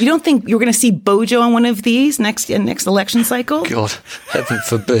 you don't think you're going to see Bojo on one of these next election cycle? God, heaven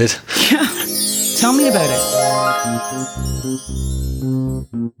forbid. Yeah. Tell me about it.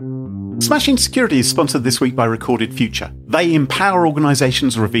 Smashing Security is sponsored this week by Recorded Future. They empower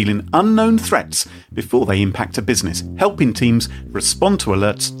organisations revealing unknown threats before they impact a business, helping teams respond to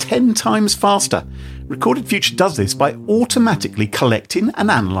alerts 10 times faster. Recorded Future does this by automatically collecting and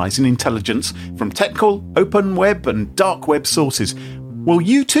analysing intelligence from technical, open web and dark web sources. Well,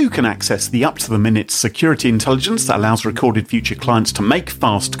 you too can access the up-to-the-minute security intelligence that allows Recorded Future clients to make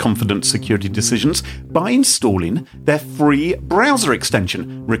fast, confident security decisions by installing their free browser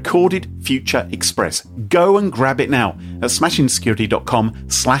extension, Recorded Future Express. Go and grab it now at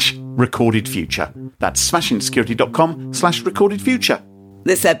smashingsecurity.com/recordedfuture. That's smashingsecurity.com/recordedfuture.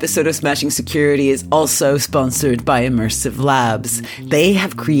 This episode of Smashing Security is also sponsored by Immersive Labs. They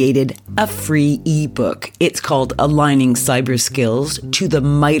have created a free ebook. It's called Aligning Cyber Skills to the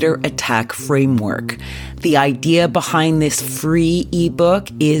MITRE ATT&CK Framework. The idea behind this free ebook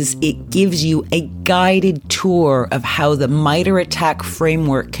is it gives you a guided tour of how the MITRE ATT&CK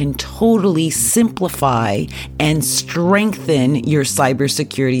Framework can totally simplify and strengthen your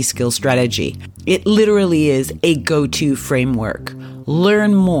cybersecurity skill strategy. It literally is a go-to framework.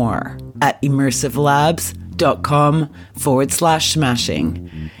 Learn more at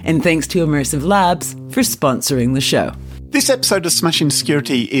immersivelabs.com/smashing. And thanks to Immersive Labs for sponsoring the show. This episode of Smashing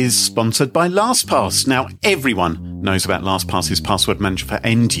Security is sponsored by LastPass. Now, everyone knows about LastPass's password manager for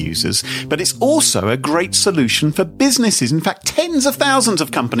end users, but it's also a great solution for businesses. In fact, tens of thousands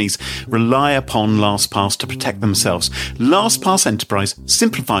of companies rely upon LastPass to protect themselves. LastPass Enterprise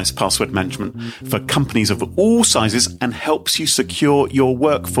simplifies password management for companies of all sizes and helps you secure your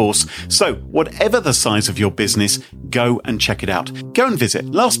workforce. So, whatever the size of your business, go and check it out. Go and visit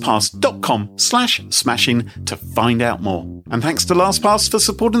lastpass.com/smashing to find out more. And thanks to LastPass for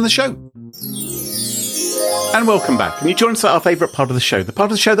supporting the show. And welcome back. And you join us at our favourite part of the show, the part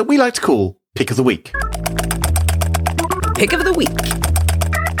of the show that we like to call Pick of the Week. Pick of the week.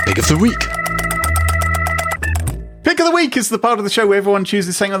 Pick of the week. Pick of the Week is the part of the show where everyone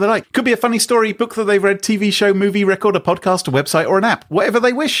chooses something they like. Could be a funny story, book that they've read, TV show, movie, record, a podcast, a website, or an app. Whatever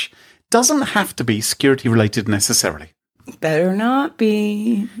they wish. Doesn't have to be security related necessarily. Better not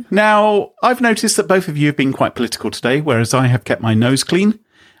be. Now, I've noticed that both of you have been quite political today, whereas I have kept my nose clean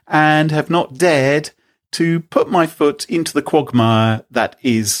and have not dared to put my foot into the quagmire that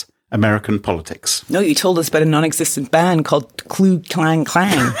is American politics. No, you told us about a non-existent band called Klu Klang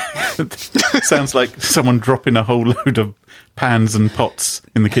Klang. Sounds like someone dropping a whole load of pans and pots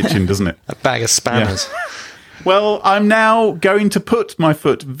in the kitchen, doesn't it? A bag of spanners. Yeah. Well, I'm now going to put my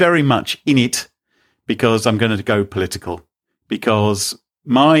foot very much in it because I'm going to go political. Because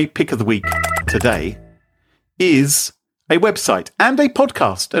my pick of the week today is a website and a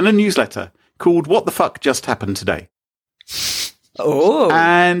podcast and a newsletter called What the Fuck Just Happened Today. Oh.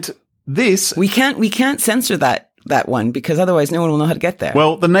 And this... We can't censor that one because otherwise no one will know how to get there.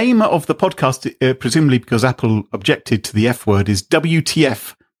 Well, the name of the podcast, presumably because Apple objected to the F word, is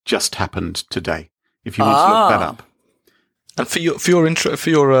WTF Just Happened Today. If you want to look that up. And for your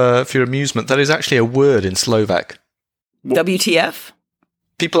amusement, that is actually a word in Slovak. WTF?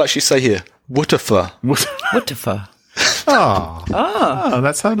 People actually say here, "Wutafa." Wutafa. Oh,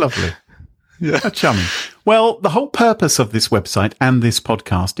 that's so lovely. Yeah, how chummy. Well, the whole purpose of this website and this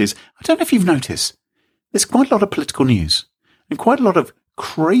podcast is, I don't know if you've noticed, there's quite a lot of political news and quite a lot of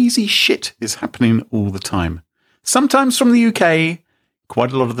crazy shit is happening all the time. Sometimes from the UK,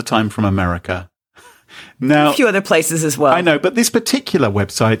 quite a lot of the time from America. Now, a few other places as well. I know, but this particular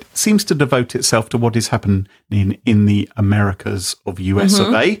website seems to devote itself to what is happening in the Americas of US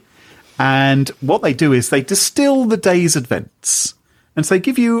of A. And what they do is they distill the day's events. And so they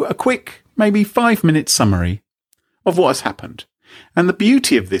give you a quick, maybe 5-minute summary of what has happened. And the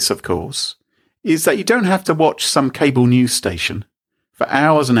beauty of this, of course, is that you don't have to watch some cable news station for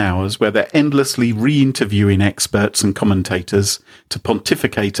hours and hours where they're endlessly re-interviewing experts and commentators to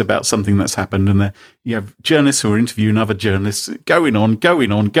pontificate about something that's happened. And you have journalists who are interviewing other journalists going on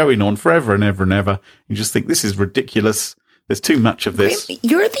forever and ever and ever. You just think, this is ridiculous. There's too much of this.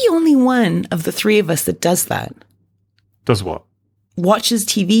 You're the only one of the three of us that does that. Does what? Watches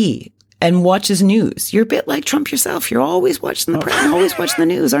TV and watches news. You're a bit like Trump yourself. You're always watching the press, always watching the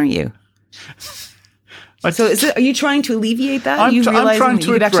news, aren't you? So are you trying to alleviate that? Are you realizing that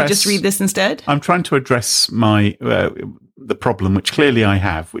you could actually just read this instead? I'm trying to address the problem, which clearly I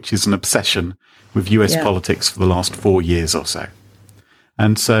have, which is an obsession with US politics for the last 4 years or so.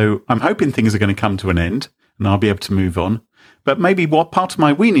 And so I'm hoping things are going to come to an end and I'll be able to move on. But maybe what part of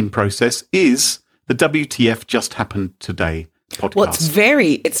my weaning process is the WTF Just Happened Today podcast. Well, it's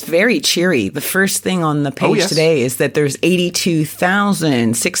very cheery. The first thing on the page today is that there's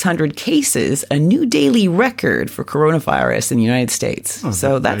 82,600 cases, a new daily record for coronavirus in the United States. Oh,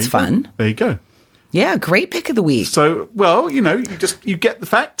 so that's fun. There you go. Yeah, great pick of the week. So, well, you get the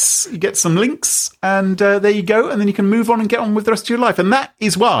facts, you get some links, and there you go. And then you can move on and get on with the rest of your life. And that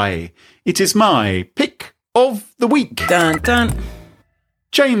is why it is my pick of the week. Dun, dun.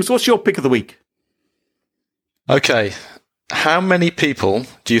 James, what's your pick of the week? Okay. How many people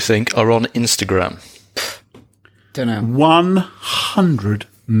do you think are on Instagram? Don't know. 100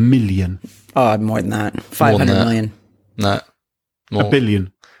 million. Oh, more than that. 500 million. No. More. 1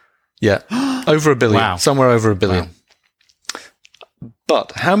 billion. Yeah. Over 1 billion. Wow. Somewhere over 1 billion. Wow.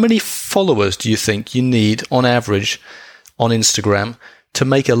 But how many followers do you think you need on average on Instagram to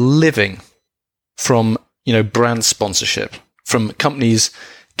make a living from, brand sponsorship, from companies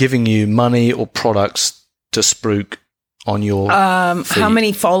giving you money or products to spruik on your feed? How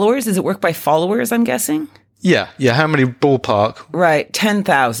many followers? Does it work by followers, I'm guessing? Yeah. How many ballpark? Right,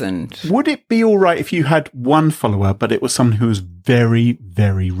 10,000. Would it be all right if you had one follower, but it was someone who was very,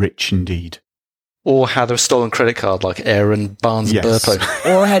 very rich indeed? Or had a stolen credit card like Aaron Barnes Burpo.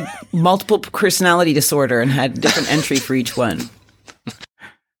 Or had multiple personality disorder and had a different entry for each one.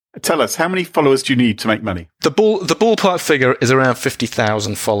 Tell us, how many followers do you need to make money? The ballpark figure is around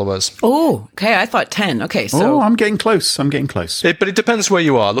 50,000 followers. Oh, okay. I thought 10. Okay, so... I'm getting close. But it depends where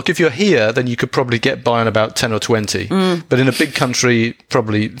you are. Look, if you're here, then you could probably get by on about 10 or 20. But in a big country,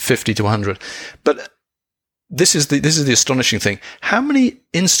 probably 50 to 100. But this is the astonishing thing. How many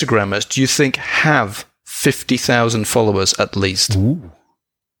Instagrammers do you think have 50,000 followers at least? Ooh.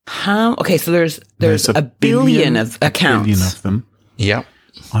 Okay, so there's a billion of accounts. A billion of them. Yeah.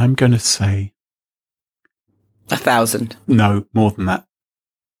 I'm going to say 1,000. No, more than that.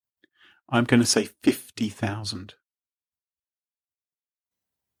 I'm going to say 50,000.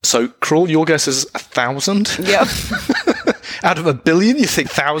 So, Crawl, your guess is 1,000? Yep. Out of 1 billion, you think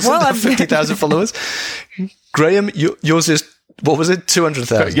 1,000 have 50,000 followers? Graham, yours is, what was it,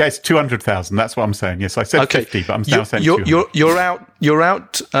 200,000? Yes, 200,000. That's what I'm saying. Yes, I said 50, but I'm now saying 200. You're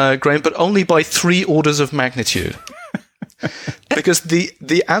out, Graham, but only by 3 orders of magnitude. Because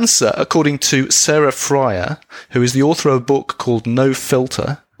the answer, according to Sarah Fryer, who is the author of a book called No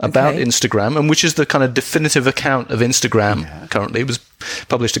Filter about Instagram, and which is the kind of definitive account of Instagram currently, it was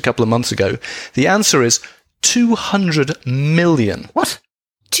published a couple of months ago, the answer is 200 million. What?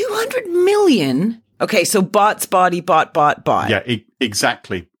 200 million? Okay, so bot. Yeah,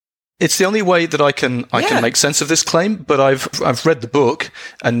 exactly. It's the only way that I can make sense of this claim, but I've read the book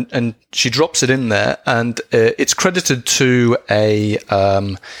and she drops it in there, and it's credited to a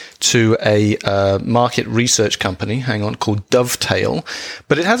market research company, called Dovetail,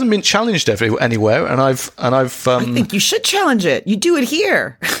 but it hasn't been challenged anywhere, and I've I think you should challenge it. You do it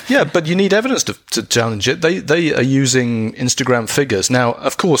here. Yeah, but you need evidence to challenge it. They are using Instagram figures now.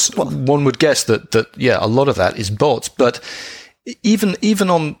 Of course, one would guess that a lot of that is bots, but even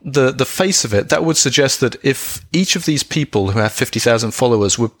on the face of it, that would suggest that if each of these people who have 50,000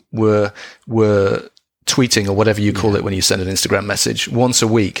 followers were tweeting, or whatever you call it when you send an Instagram message, once a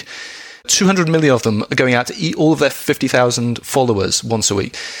week, 200 million of them are going out to eat all of their 50,000 followers once a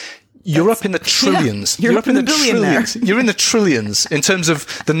week. You're up in the trillions. You're up in the trillions. You're in the trillions in terms of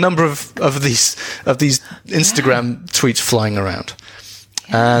the number of these Instagram tweets flying around.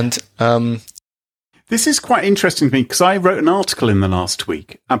 And this is quite interesting to me because I wrote an article in the last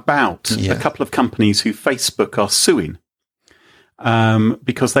week about a couple of companies who Facebook are suing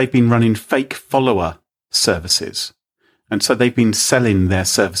because they've been running fake follower services. And so they've been selling their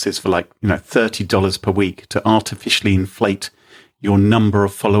services for $30 per week to artificially inflate your number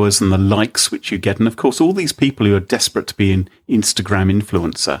of followers and the likes which you get. And of course, all these people who are desperate to be an Instagram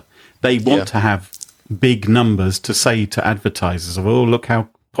influencer, they want to have big numbers to say to advertisers of, oh, look how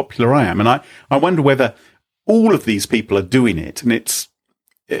popular I am. And I wonder whether all of these people are doing it, and it's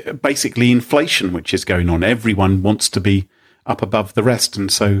basically inflation which is going on. Everyone wants to be up above the rest,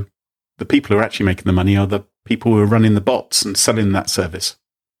 and so the people who are actually making the money are the people who are running the bots and selling that service.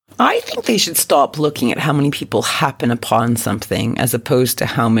 I think they should stop looking at how many people happen upon something as opposed to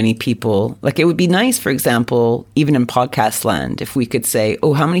how many people, like it would be nice, for example, even in podcast land, if we could say,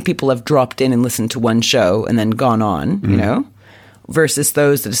 oh, how many people have dropped in and listened to one show and then gone on, you know, versus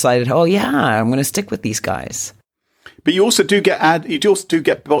those that decided, oh yeah, I'm going to stick with these guys. But you also do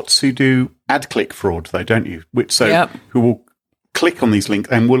get bots who do ad click fraud though, don't you? Who will click on these links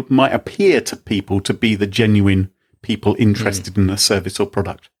and might appear to people to be the genuine people interested in a service or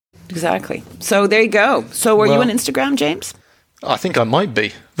product. Exactly. So there you go. So were you on Instagram, James? I think I might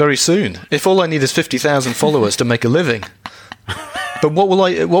be very soon. If all I need is 50,000 followers to make a living. But what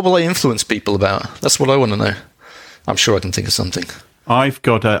will I influence people about? That's what I want to know. I'm sure I can think of something. I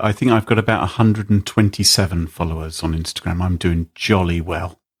think I've got about 127 followers on Instagram. I'm doing jolly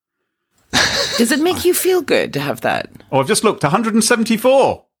well. Does it make you feel good to have that? Oh, I've just looked,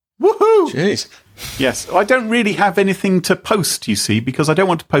 174. Woohoo! Jeez. Yes, I don't really have anything to post, you see, because I don't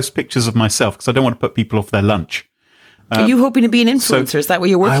want to post pictures of myself because I don't want to put people off their lunch. Are you hoping to be an influencer? Is that what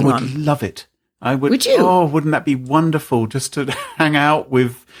you're working on? I would love it. Would you? Oh, wouldn't that be wonderful just to hang out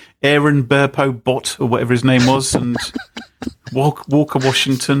with Aaron Burpo Bot or whatever his name was and Walker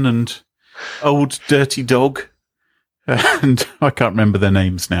Washington and Old Dirty Dog. And I can't remember their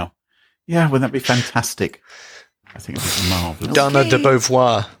names now. Yeah, wouldn't that be fantastic? I think it was marvellous. Dana de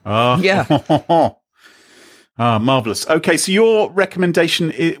Beauvoir. Yeah. Marvellous. Okay, so your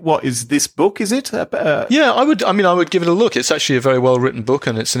recommendation, what is this book, is it? Yeah, I would give it a look. It's actually a very well-written book,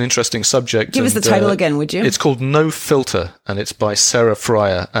 and it's an interesting subject. Give us the title again, would you? It's called No Filter, and it's by Sarah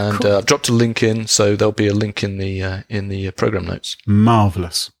Fryer. And cool. I've dropped a link in, so there'll be a link in the program notes.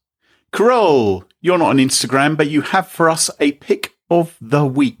 Marvellous. Carole, you're not on Instagram, but you have for us a pick of the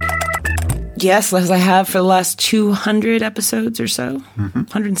week. Yes, as I have for the last 200 episodes or so,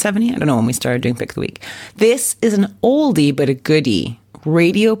 170. I don't know when we started doing Pick of the Week. This is an oldie but a goodie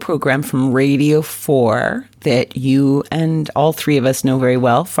radio program from Radio 4 that you and all three of us know very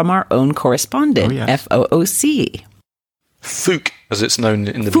well from our own correspondent, FOOC. Fook, as it's known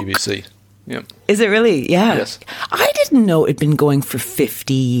in the BBC. Yeah. Is it really? Yeah. Yes. I didn't know it'd been going for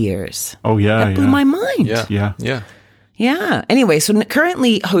 50 years. Oh, yeah. That blew my mind. Yeah. Yeah. Anyway, so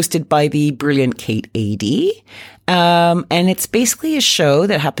currently hosted by the brilliant Kate Adie. And it's basically a show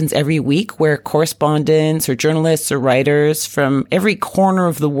that happens every week where correspondents or journalists or writers from every corner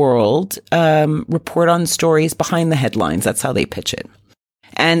of the world report on stories behind the headlines. That's how they pitch it.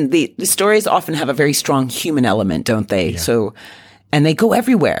 And the stories often have a very strong human element, don't they? Yeah. And they go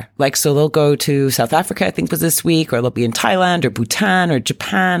everywhere. So they'll go to South Africa, I think was this week, or they'll be in Thailand or Bhutan or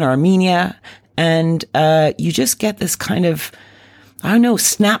Japan or Armenia. And you just get this kind of, I don't know,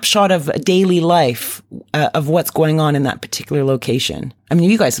 snapshot of daily life of what's going on in that particular location. I mean,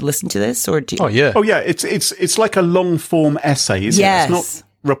 you guys have listened to this, or do you? Oh yeah. It's like a long form essay, isn't it? It's not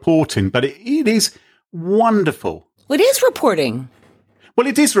reporting, but it is wonderful. Well, it is reporting. Well,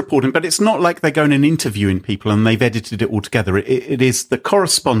 it is reporting, but it's not like they're going and interviewing people and they've edited it all together. It is the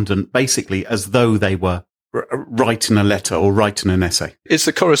correspondent basically as though they were writing a letter or writing an essay. It's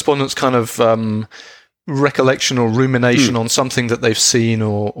the correspondent's kind of recollection or rumination on something that they've seen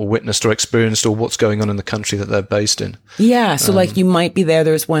or witnessed or experienced or what's going on in the country that they're based in. Yeah, so you might be there.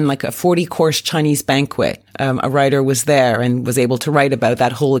 There's one, like a 40-course Chinese banquet. A writer was there and was able to write about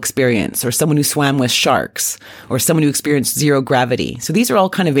that whole experience, or someone who swam with sharks, or someone who experienced zero gravity. So these are all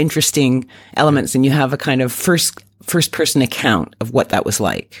kind of interesting elements, and you have a kind of first-person account of what that was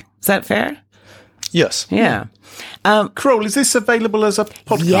like. Is that fair? Yes. Yeah. Carole, is this available as a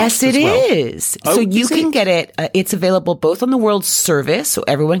podcast? Yes, it is. So you can get it. It's available both on the World Service, so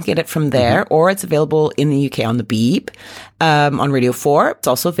everyone can get it from there, or it's available in the UK on the Beep, on Radio 4. It's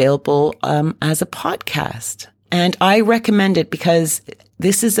also available as a podcast. And I recommend it because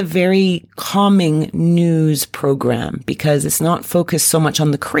this is a very calming news program, because it's not focused so much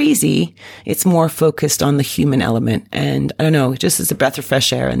on the crazy. It's more focused on the human element. And I don't know, just as a breath of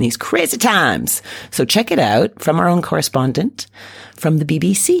fresh air in these crazy times. So check it out from our own correspondent from the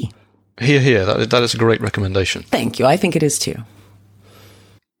BBC. Here. That is a great recommendation. Thank you. I think it is too.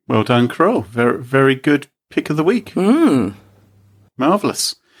 Well done, Carole. Very, very good pick of the week.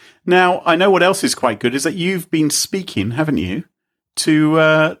 Marvellous. Now, I know what else is quite good is that you've been speaking, haven't you, to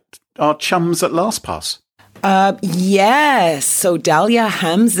our chums at LastPass. Yes. So Dalia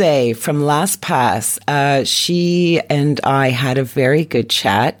Hamze from LastPass, she and I had a very good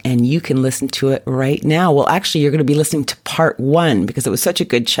chat, and you can listen to it right now. Well, actually, you're going to be listening to part 1 because it was such a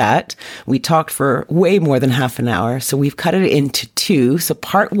good chat. We talked for way more than half an hour, so we've cut it into 2. So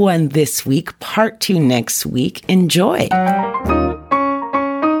part 1 this week, part 2 next week. Enjoy.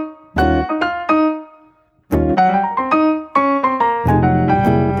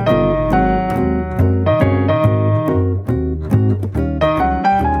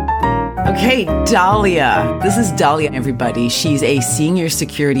 Okay, Dalia. This is Dalia, everybody. She's a senior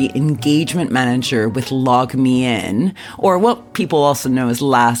security engagement manager with LogMeIn, or what people also know as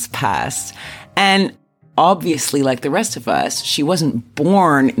LastPass. And obviously, like the rest of us, she wasn't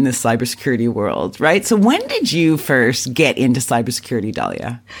born in the cybersecurity world, right? So when did you first get into cybersecurity,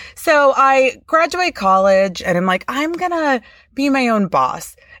 Dalia? So I graduate college and I'm like, I'm going to be my own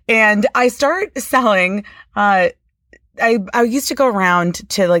boss. And I start selling, I used to go around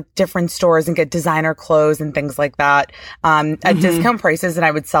to like different stores and get designer clothes and things like that at discount prices, and I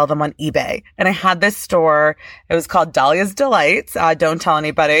would sell them on eBay. And I had this store. It was called Dalia's Delights. Don't tell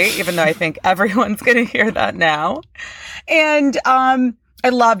anybody, even though I think everyone's going to hear that now. And I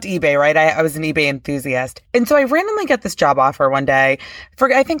loved eBay, right? I was an eBay enthusiast. And so I randomly get this job offer one day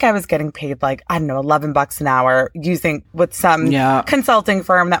for, I think I was getting paid like, I don't know, $11 an hour with some consulting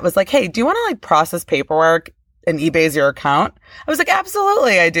firm that was like, hey, do you want to like process paperwork and eBay's your account? I was like,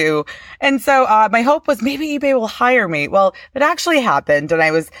 absolutely, I do. And so my hope was maybe eBay will hire me. Well, it actually happened. And I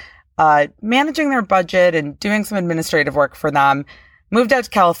was managing their budget and doing some administrative work for them. Moved out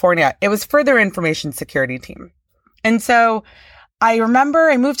to California. It was for their information security team. And so I remember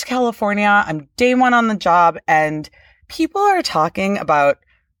I moved to California. I'm day 1 on the job, and people are talking about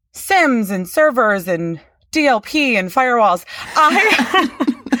SIMs and servers and DLP and firewalls.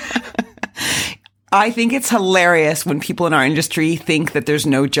 I think it's hilarious when people in our industry think that there's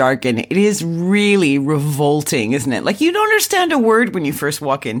no jargon. It is really revolting, isn't it? Like, you don't understand a word when you first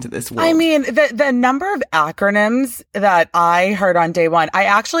walk into this world. I mean, the number of acronyms that I heard on day 1, I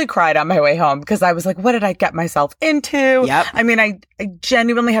actually cried on my way home because I was like, what did I get myself into? Yep. I mean, I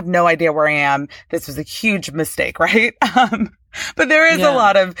genuinely have no idea where I am. This was a huge mistake, right? But there is a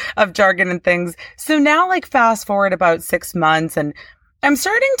lot of jargon and things. So now, like, fast forward about 6 months, and I'm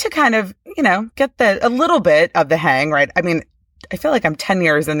starting to kind of, get a little bit of the hang, right? I mean, I feel like I'm 10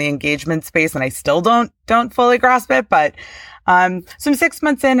 years in the engagement space and I still don't fully grasp it. But, so I'm 6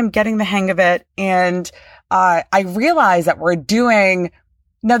 months in, I'm getting the hang of it. And, I realize that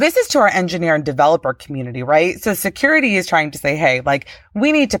now this is to our engineer and developer community, right? So security is trying to say, hey, like,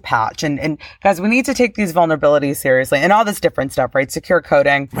 we need to patch and guys, we need to take these vulnerabilities seriously and all this different stuff, right? Secure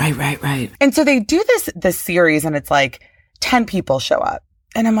coding. Right. And so they do this series, and it's like 10 people show up.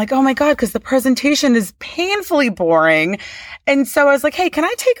 And I'm like, oh my God, because the presentation is painfully boring. And so I was like, hey, can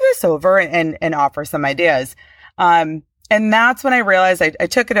I take this over and offer some ideas? And that's when I realized I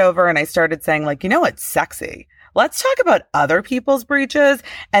took it over and I started saying, like, what's sexy? Let's talk about other people's breaches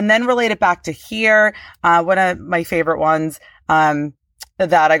and then relate it back to here. One of my favorite ones that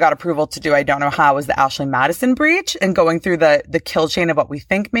I got approval to do, I don't know how, was the Ashley Madison breach, and going through the kill chain of what we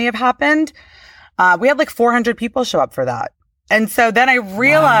think may have happened. We had like 400 people show up for that. And so then I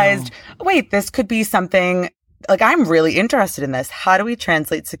realized, wait, this could be something, like, I'm really interested in this. How do we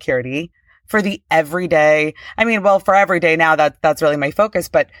translate security for the everyday? I mean, well, for everyday now, that's really my focus,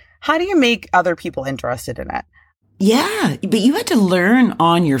 but how do you make other people interested in it? Yeah, but you had to learn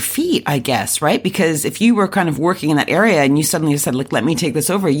on your feet, I guess, right? Because if you were kind of working in that area and you suddenly said, like, let me take this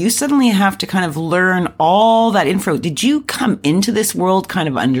over, you suddenly have to kind of learn all that info. Did you come into this world kind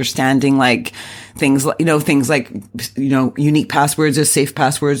of understanding like things like, unique passwords are safe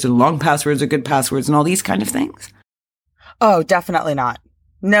passwords and long passwords are good passwords and all these kind of things? Oh, definitely not.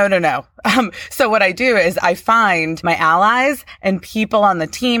 No. So what I do is I find my allies and people on the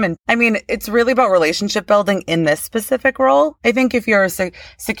team. And I mean, it's really about relationship building in this specific role. I think if you're a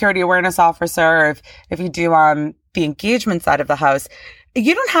security awareness officer, or if you do the engagement side of the house,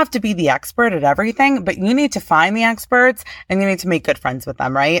 you don't have to be the expert at everything, but you need to find the experts and you need to make good friends with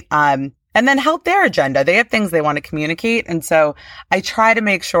them, right? And then help their agenda. They have things they want to communicate. And so I try to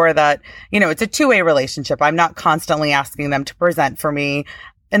make sure that, it's a two-way relationship. I'm not constantly asking them to present for me.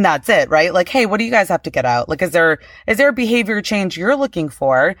 And that's it, right? Like, hey, what do you guys have to get out? Like, is there a behavior change you're looking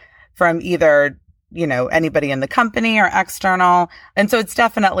for from either, anybody in the company or external? And so it's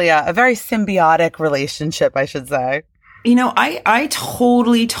definitely a very symbiotic relationship, I should say. I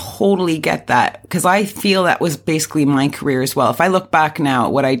totally get that, because I feel that was basically my career as well. If I look back now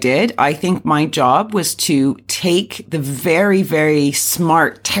at what I did, I think my job was to take the very, very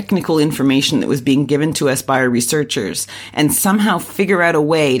smart technical information that was being given to us by our researchers and somehow figure out a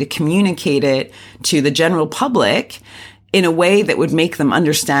way to communicate it to the general public in a way that would make them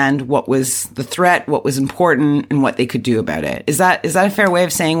understand what was the threat, what was important, and what they could do about it. Is that a fair way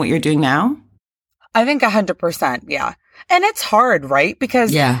of saying what you're doing now? I think 100%. Yeah. And it's hard, right?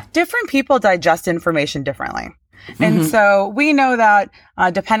 Because different people digest information differently. And so we know that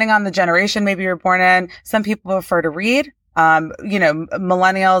depending on the generation maybe you're born in, some people prefer to read,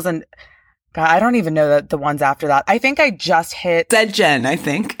 millennials and God, I don't even know the ones after that. I think I just hit that gen, I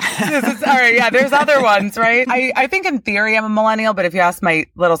think. All right. Yeah. There's other ones, right? I think in theory I'm a millennial, but if you ask my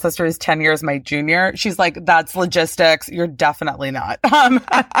little sister who's 10 years my junior, she's like, that's logistics. You're definitely not.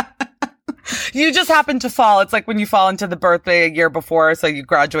 You just happen to fall. It's like when you fall into the birthday a year before, so you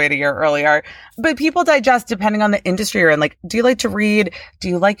graduate a year earlier. But people digest depending on the industry you're in. Like, do you like to read? Do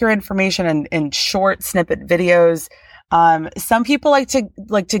you like your information in short snippet videos? Some people like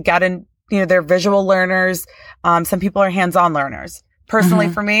to get in, they're visual learners. Some people are hands-on learners. Personally,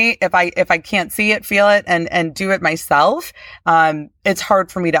 for me, if I can't see it, feel it, and do it myself, it's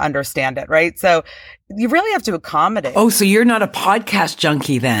hard for me to understand it, right? So you really have to accommodate. Oh, so you're not a podcast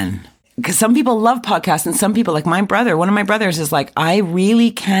junkie then? Because some people love podcasts, and some people, like one of my brothers is like, I really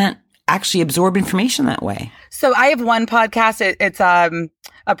can't actually absorb information that way. So I have one podcast. It's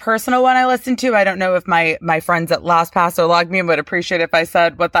a personal one I listen to. I don't know if my friends at LastPass or LogMeIn would appreciate if I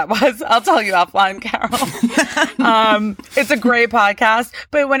said what that was. I'll tell you offline, Carol. It's a great podcast.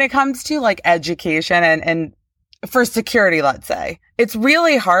 But when it comes to like education and for security, let's say, it's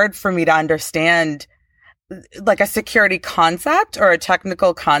really hard for me to understand like a security concept or a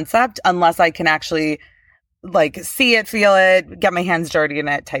technical concept unless I can actually like see it, feel it, get my hands dirty in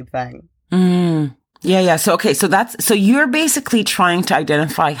it type thing. Yeah. So you're basically trying to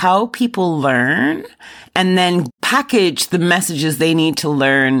identify how people learn and then package the messages they need to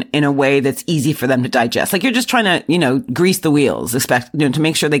learn in a way that's easy for them to digest. Like you're just trying to, grease the wheels, to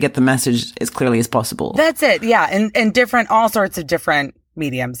make sure they get the message as clearly as possible. That's it. Yeah. And all sorts of different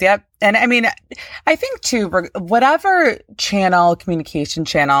mediums. Yep. And I mean, I think too, whatever communication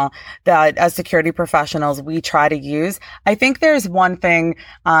channel that as security professionals we try to use, I think there's one thing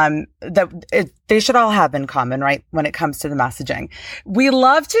they should all have in common, right? When it comes to the messaging, we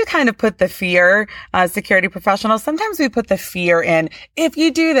love to kind of put the fear, security professionals, sometimes we put the fear in, if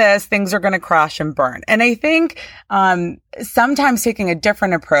you do this, things are going to crash and burn. And I think sometimes taking a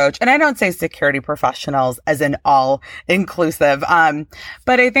different approach, and I don't say security professionals as in all inclusive,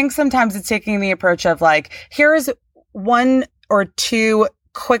 but I think sometimes it's taking the approach of like, here's one or two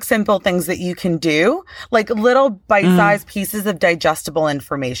quick, simple things that you can do, like little bite-sized pieces of digestible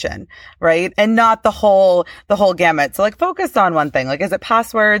information, right? And not the whole gamut. So like focus on one thing. Like, is it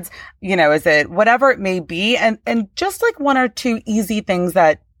passwords? Is it whatever it may be? And just like one or two easy things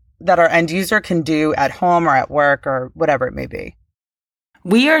that our end user can do at home or at work or whatever it may be.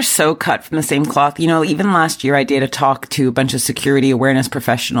 We are so cut from the same cloth. Even last year I did a talk to a bunch of security awareness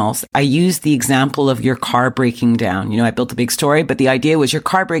professionals. I used the example of your car breaking down. I built a big story, but the idea was your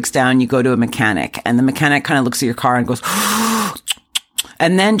car breaks down, you go to a mechanic, and the mechanic kind of looks at your car and goes,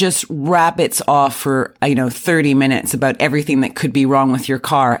 and then just rabbits off for, 30 minutes about everything that could be wrong with your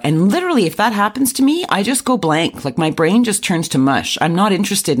car. And literally, if that happens to me, I just go blank. Like my brain just turns to mush. I'm not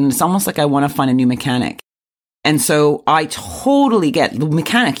interested. And it's almost like I want to find a new mechanic. And so I totally get the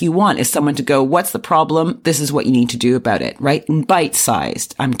mechanic you want is someone to go, what's the problem? This is what you need to do about it, right? And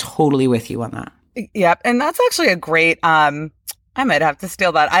bite-sized. I'm totally with you on that. Yep. And that's actually a great, I might have to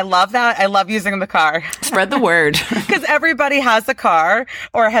steal that. I love that. I love using the car. Spread the word. Because everybody has a car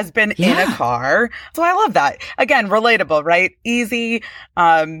or has been in a car. So I love that. Again, relatable, right? Easy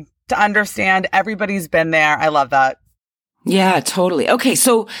to understand. Everybody's been there. I love that. Yeah, totally. Okay.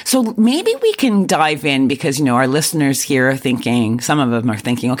 So maybe we can dive in because, our listeners here are thinking, some of them are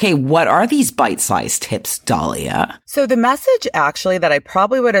thinking, okay, what are these bite-sized tips, Dahlia? So the message actually that I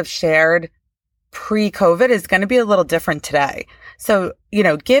probably would have shared pre-COVID is going to be a little different today. So,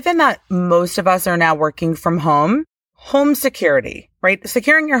 given that most of us are now working from home security, right?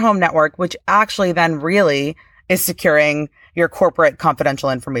 Securing your home network, which actually then really is securing your corporate confidential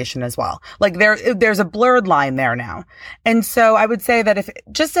information as well. Like there's a blurred line there now. And so I would say that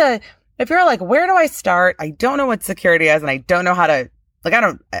if you're like, where do I start? I don't know what security is and I don't know how to, like, I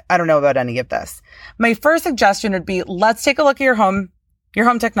don't know about any of this. My first suggestion would be, let's take a look at your home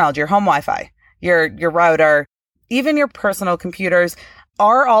technology, your home Wi-Fi, your router, even your personal computers.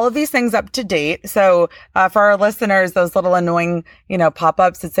 are all of these things up to date? So for our listeners, those little annoying,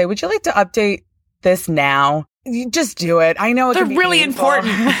 pop-ups that say, would you like to update this now? You just do it. I know they're really painful.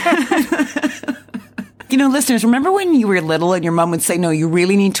 important. Listeners, remember when you were little and your mom would say, no, you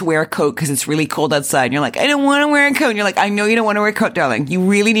really need to wear a coat because it's really cold outside. And you're like, I don't want to wear a coat. And you're like, I know you don't want to wear a coat, darling. You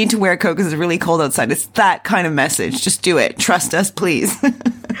really need to wear a coat because it's really cold outside. It's that kind of message. Just do it. Trust us, please.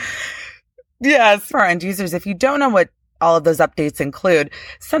 Yes. For our end users, if you don't know what all of those updates include,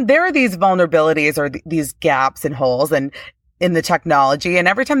 there are these vulnerabilities or these gaps and holes in the technology. And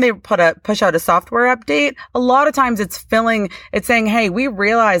every time they push out a software update, a lot of times it's saying, hey, we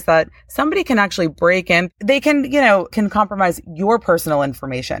realize that somebody can actually break in. They can compromise your personal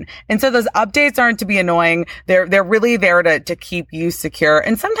information. And so those updates aren't to be annoying. They're really there to keep you secure.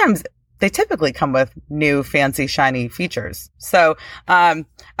 And sometimes they typically come with new fancy shiny features. So, I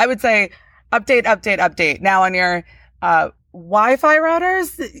would say update. Now on your, Wi-Fi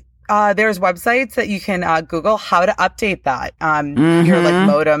routers, there's websites that you can Google how to update that. Your like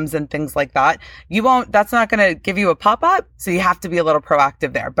modems and things like that. That's not going to give you a pop-up. So you have to be a little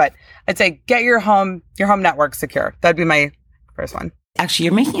proactive there. But I'd say get your home network secure. That'd be my first one. Actually,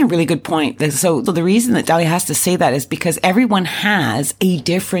 you're making a really good point. So the reason that Dahlia has to say that is because everyone has a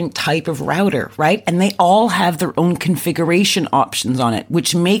different type of router, right? And they all have their own configuration options on it,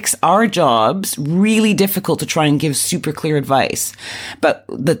 which makes our jobs really difficult to try and give super clear advice. But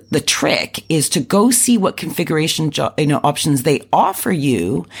the trick is to go see what configuration options they offer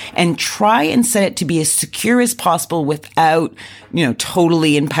you and try and set it to be as secure as possible without,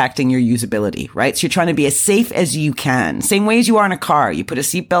 totally impacting your usability, right? So you're trying to be as safe as you can. Same way as you are in a car. You put a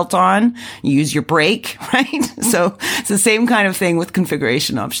seatbelt on, you use your brake, right? So it's the same kind of thing with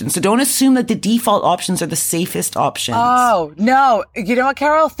configuration options. So don't assume that the default options are the safest options. Oh, no. You know what,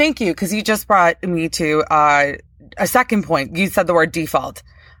 Carol? Thank you, because you just brought me to a second point. You said the word default.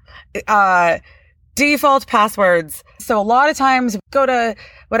 Default passwords. So a lot of times go to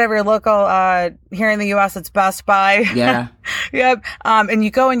whatever your local, here in the US, it's Best Buy. Yeah. Yep. And you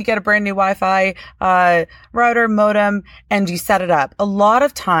go and you get a brand new Wi-Fi, router, modem, and you set it up. A lot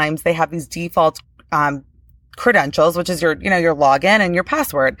of times they have these default, credentials, which is your login and your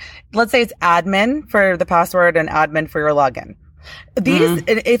password. Let's say it's admin for the password and admin for your login.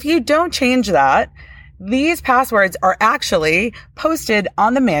 If you don't change that, these passwords are actually posted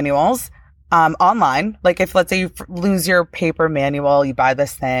on the manuals, online. Like if, let's say you lose your paper manual, you buy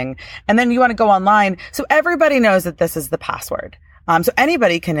this thing and then you want to go online. So everybody knows that this is the password. So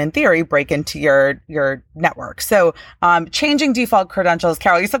anybody can, in theory, break into your network. So, changing default credentials.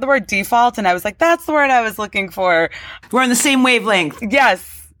 Carol, you said the word default and I was like, that's the word I was looking for. We're on the same wavelength.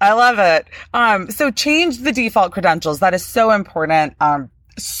 Yes. I love it. So change the default credentials. That is so important.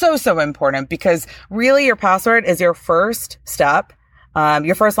 So important because really your password is your first step.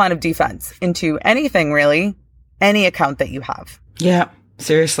 Your first line of defense into anything, really, any account that you have. Yeah,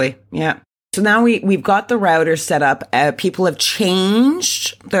 seriously. Yeah. So now we've got the router set up. People have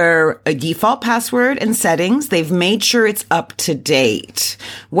changed their default password and settings. They've made sure it's up to date.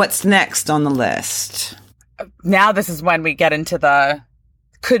 What's next on the list? Now this is when we get into the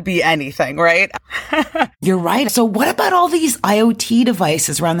could be anything, right? You're right. So what about all these IoT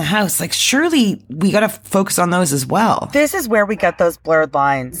devices around the house? Like, surely we got to focus on those as well. This is where we get those blurred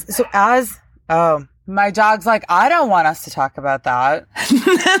lines. So my dog's like, I don't want us to talk about that.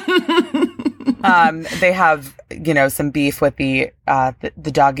 They have, some beef with the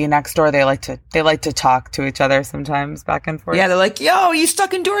doggy next door. They like to talk to each other sometimes back and forth. Yeah. They're like, yo, you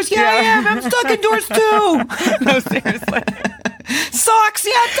stuck indoors? Yeah, I am. I'm stuck indoors too. No, seriously. Socks.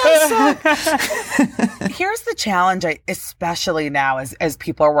 Yeah, it does suck. Here's the challenge, especially now as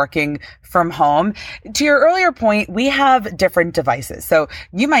people are working from home. To your earlier point, we have different devices. So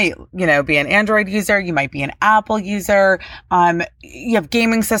you might, be an Android user. You might be an Apple user. You have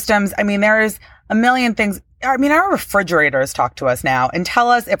gaming systems. I mean, there's a million things. I mean, our refrigerators talk to us now and tell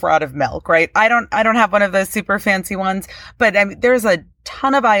us if we're out of milk, right? I don't have one of those super fancy ones, but there's a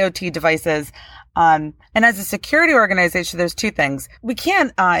ton of IoT devices. And as a security organization, there's two things. We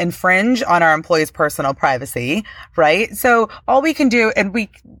can't infringe on our employees' personal privacy, right? So all we can do, and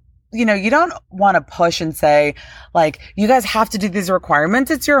you don't want to push and say, like, you guys have to do these requirements.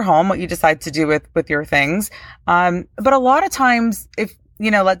 It's your home, what you decide to do with your things. But a lot of times, if,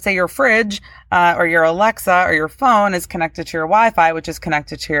 let's say your fridge, or your Alexa or your phone is connected to your Wi-Fi, which is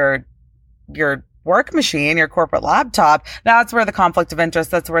connected to your work machine, your corporate laptop, that's where the conflict of interest,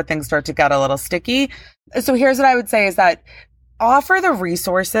 that's where things start to get a little sticky. So here's what I would say is that offer the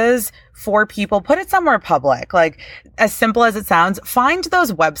resources for people, put it somewhere public, like as simple as it sounds, find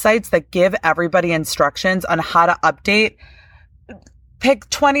those websites that give everybody instructions on how to update pick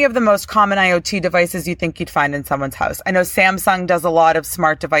 20 of the most common IoT devices you think you'd find in someone's house. I know Samsung does a lot of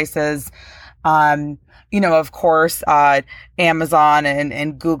smart devices. Of course, Amazon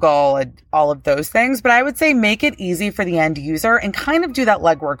and Google and all of those things. But I would say make it easy for the end user and kind of do that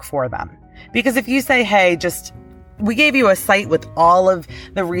legwork for them. Because if you say, hey, we gave you a site with all of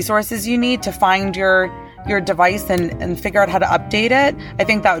the resources you need to find your device and figure out how to update it, I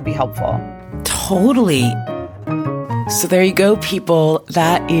think that would be helpful. Totally. So there you go, people.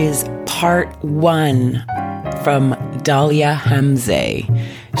 That is part 1 from Dalia Hamze.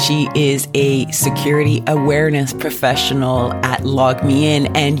 She is a security awareness professional at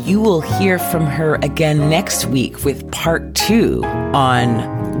LogMeIn, and you will hear from her again next week with part 2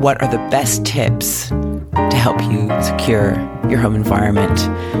 on what are the best tips to help you secure your home environment.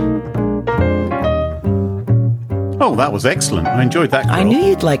 Oh, that was excellent. I enjoyed that, Carol. I knew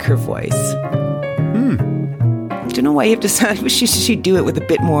you'd like her voice. I don't know why you have to sound. I wish she'd do it with a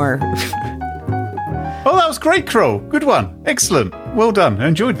bit more. Oh, that was great, Kroll. Good one. Excellent. Well done. I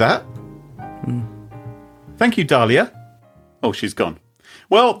enjoyed that. Thank you, Dahlia. Oh, she's gone.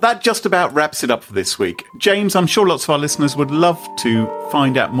 Well, that just about wraps it up for this week. James, I'm sure lots of our listeners would love to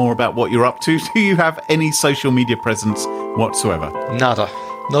find out more about what you're up to. Do you have any social media presence whatsoever? Nada.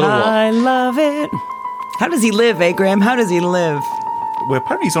 Not a lot. I love it. How does he live, Graham? How does he live? Well,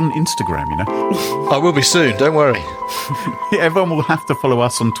 apparently he's on Instagram, you know. I will be soon, don't worry. Everyone will have to follow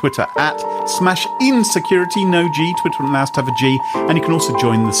us on Twitter at SmashInSecurity, no G. Twitter allows to have a G. And you can also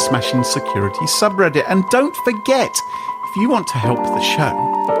join the Smashing Security subreddit. And don't forget, if you want to help the show,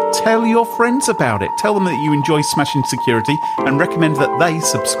 tell your friends about it. Tell them that you enjoy Smashing Security and recommend that they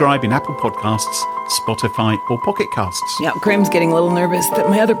subscribe in Apple Podcasts, Spotify or Pocket Casts. Yeah, Graham's getting a little nervous that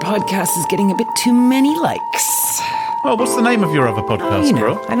my other podcast is getting a bit too many likes. Oh, what's the name of your other podcast,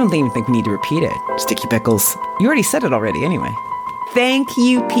 bro? I don't even think we need to repeat it. Sticky Pickles. You already said it already anyway. Thank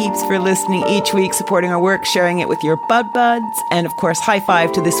you, peeps, for listening each week, supporting our work, sharing it with your buds. And, of course, high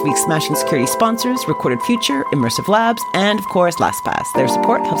five to this week's Smashing Security sponsors, Recorded Future, Immersive Labs, and, of course, LastPass. Their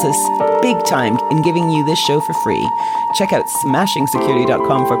support helps us big time in giving you this show for free. Check out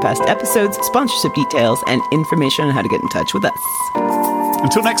smashingsecurity.com for past episodes, sponsorship details, and information on how to get in touch with us.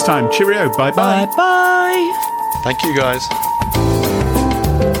 Until next time, cheerio. Bye-bye. Bye-bye. Thank you, guys.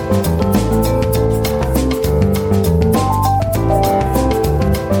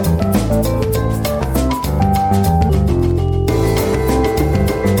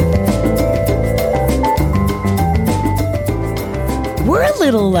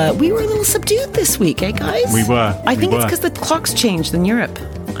 We were a little subdued this week, eh, guys? We were. I think it's because the clocks changed in Europe.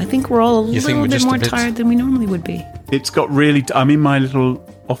 I think we're all a little bit more tired than we normally would be. It's got really... I'm in my little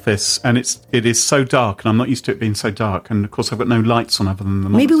office and it is so dark and I'm not used to it being so dark. And, of course, I've got no lights on other than the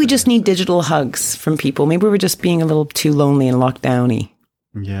Maybe we just need digital hugs from people. Maybe we're just being a little too lonely and locked downy.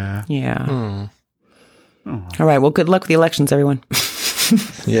 Yeah. Yeah. Oh. All right. Well, good luck with the elections, everyone.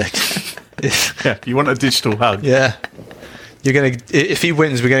 Yeah. Yeah. You want a digital hug? Yeah. You're gonna. If he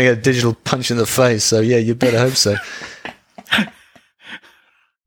wins, we're gonna get a digital punch in the face. So yeah, you better hope so.